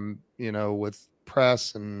 with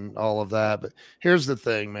press and all of that. But here's the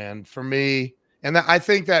thing, man, for me, and I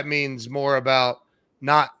think that means more about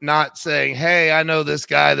not saying, hey, I know this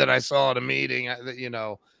guy that I saw at a meeting,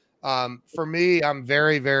 for me, I'm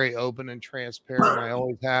very, very open and transparent. I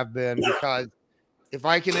always have been, because if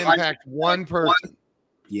I can impact one person,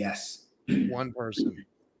 yes, one person,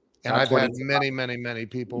 and I've had many, many, many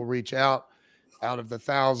people reach out of the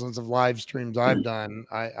thousands of live streams I've done.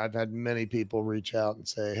 I've had many people reach out and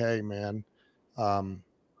say, hey, man, I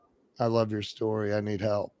love your story. I need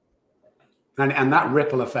help. And that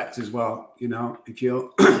ripple effect as well. If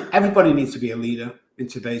you're, everybody needs to be a leader in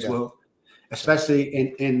today's world,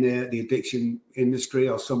 especially in the addiction industry,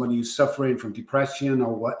 or somebody who's suffering from depression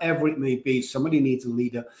or whatever it may be. Somebody needs a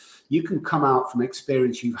leader. You can come out from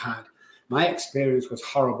experience you've had. My experience was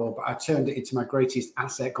horrible, but I turned it into my greatest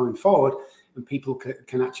asset going forward and people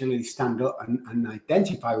can actually stand up and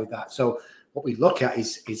identify with that. So what we look at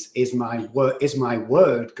is my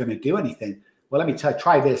word going to do anything? Well, let me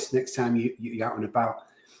try this next time you're out and about.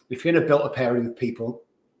 If you're in a built-up area with people,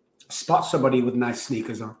 spot somebody with nice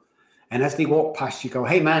sneakers on, and as they walk past, you go,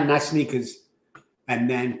 "Hey man, nice sneakers," and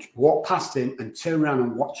then walk past him and turn around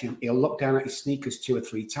and watch him. He'll look down at his sneakers 2 or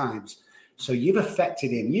 3 times. So you've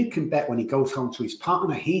affected him. You can bet when he goes home to his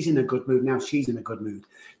partner, he's in a good mood. Now she's in a good mood.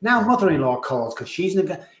 Now mother-in-law calls because she's in a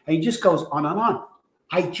good, and he just goes on and on.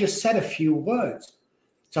 I just said a few words.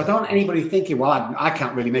 So I don't want anybody thinking, well, I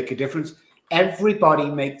can't really make a difference. Everybody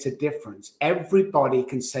makes a difference. Everybody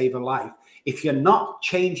can save a life. If you're not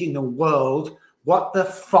changing the world, what the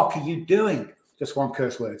fuck are you doing? Just one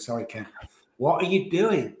curse word. Sorry, Ken. What are you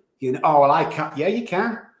doing? You know, oh, well, I can't. Yeah, you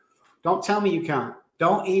can. Don't tell me you can't.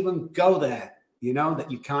 Don't even go there, you know,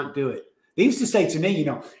 that you can't do it. They used to say to me, you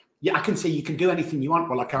know, yeah, I can say you can do anything you want.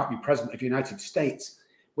 Well, I can't be president of the United States.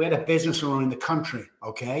 We had a business owner in the country,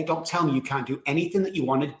 okay? Don't tell me you can't do anything that you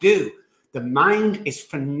want to do. The mind is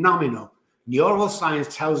phenomenal.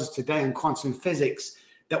 Neuroscience tells us today in quantum physics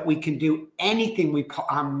that we can do anything we put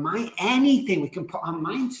our mind, anything we can put our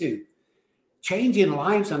mind to. Changing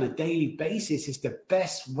lives on a daily basis is the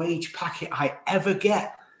best wage packet I ever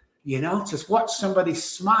get. You know, to watch somebody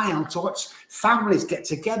smile, to watch families get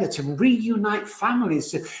together, to reunite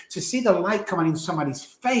families, to see the light coming in somebody's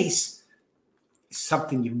face is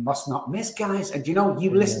something you must not miss, guys. And you know,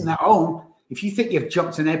 you listen at home, if you think you've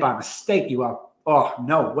jumped in there by mistake, you are, oh,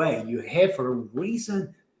 no way. You're here for a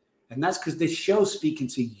reason. And that's because this show's speaking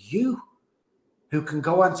to you who can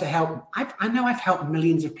go on to help. I know I've helped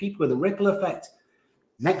millions of people with a ripple effect.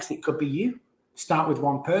 Next, it could be you. Start with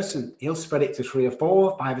one person. He'll spread it to 3 or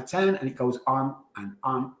 4, 5 or 10, and it goes on and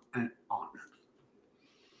on and on.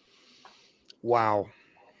 Wow.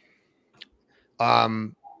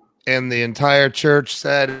 And the entire church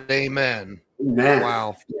said amen. Amen.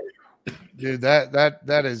 Wow. Dude,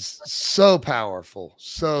 that is so powerful.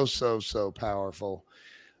 So powerful.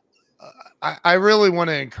 I really want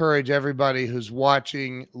to encourage everybody who's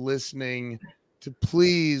watching, listening, to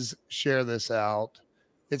please share this out.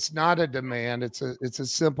 It's not a demand. It's a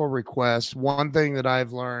simple request. One thing that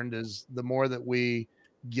I've learned is the more that we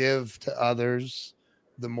give to others,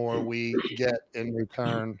 the more we get in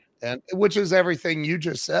return, and which is everything you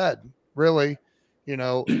just said, really, you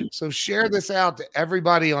know. So share this out to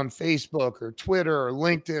everybody on Facebook or Twitter or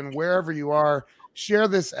LinkedIn, wherever you are. Share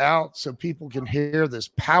this out so people can hear this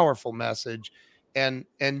powerful message, and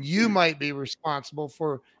you might be responsible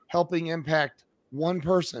for helping impact one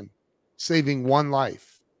person, saving one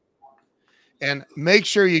life. And make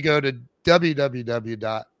sure you go to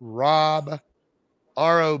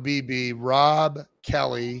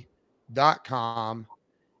robbkelly.com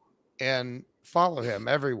and follow him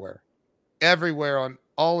everywhere on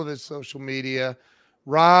all of his social media.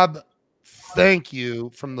 Robb, thank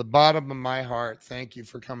you from the bottom of my heart. Thank you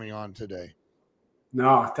for coming on today.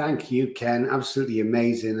 No, thank you, Ken. Absolutely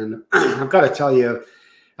amazing. And I've got to tell you,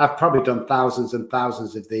 I've probably done thousands and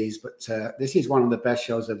thousands of these, but this is one of the best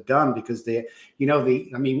shows I've done because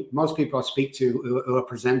most people I speak to who are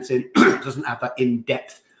presenting doesn't have that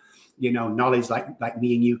in-depth, knowledge like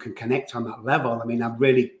me and you can connect on that level. I mean, I'm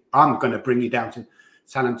going to bring you down to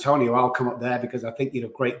San Antonio. I'll come up there because I think you're a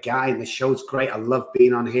great guy and the show's great. I love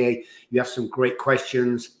being on here. You have some great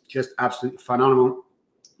questions, just absolutely phenomenal.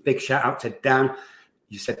 Big shout out to Dan.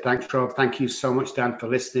 You said thanks, Rob. Thank you so much, Dan, for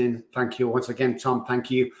listening. Thank you once again, Tom.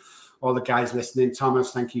 Thank you, all the guys listening.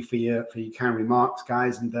 Thomas, thank you for your kind remarks,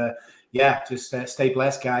 guys. And just stay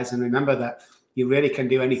blessed, guys. And remember that you really can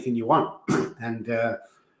do anything you want. And the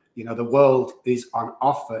world is on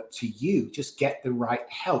offer to you. Just get the right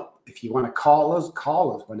help. If you want to call us,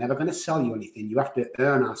 call us. We're never going to sell you anything. You have to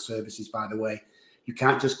earn our services, by the way. You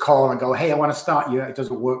can't just call and go, hey, I want to start you. It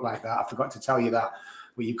doesn't work like that. I forgot to tell you that.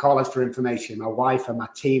 But you call us for information. My wife and my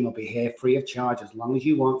team will be here free of charge as long as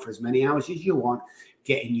you want, for as many hours as you want,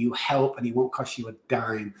 getting you help, and it won't cost you a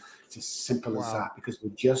dime. It's as simple as that, because we're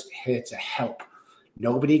just here to help.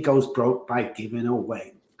 Nobody goes broke by giving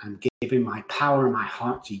away. I'm giving my power and my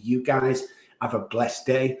heart to you guys. Have a blessed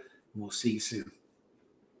day. We'll see you soon.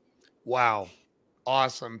 Wow.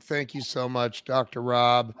 Awesome. Thank you so much, Dr.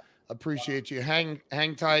 Robb. Appreciate you. Hang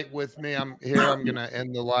tight with me. I'm here. I'm going to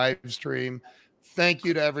end the live stream. Thank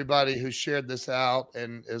you to everybody who shared this out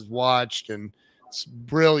and has watched. And it's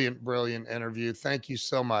brilliant interview. Thank you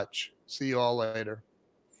so much. See you all later.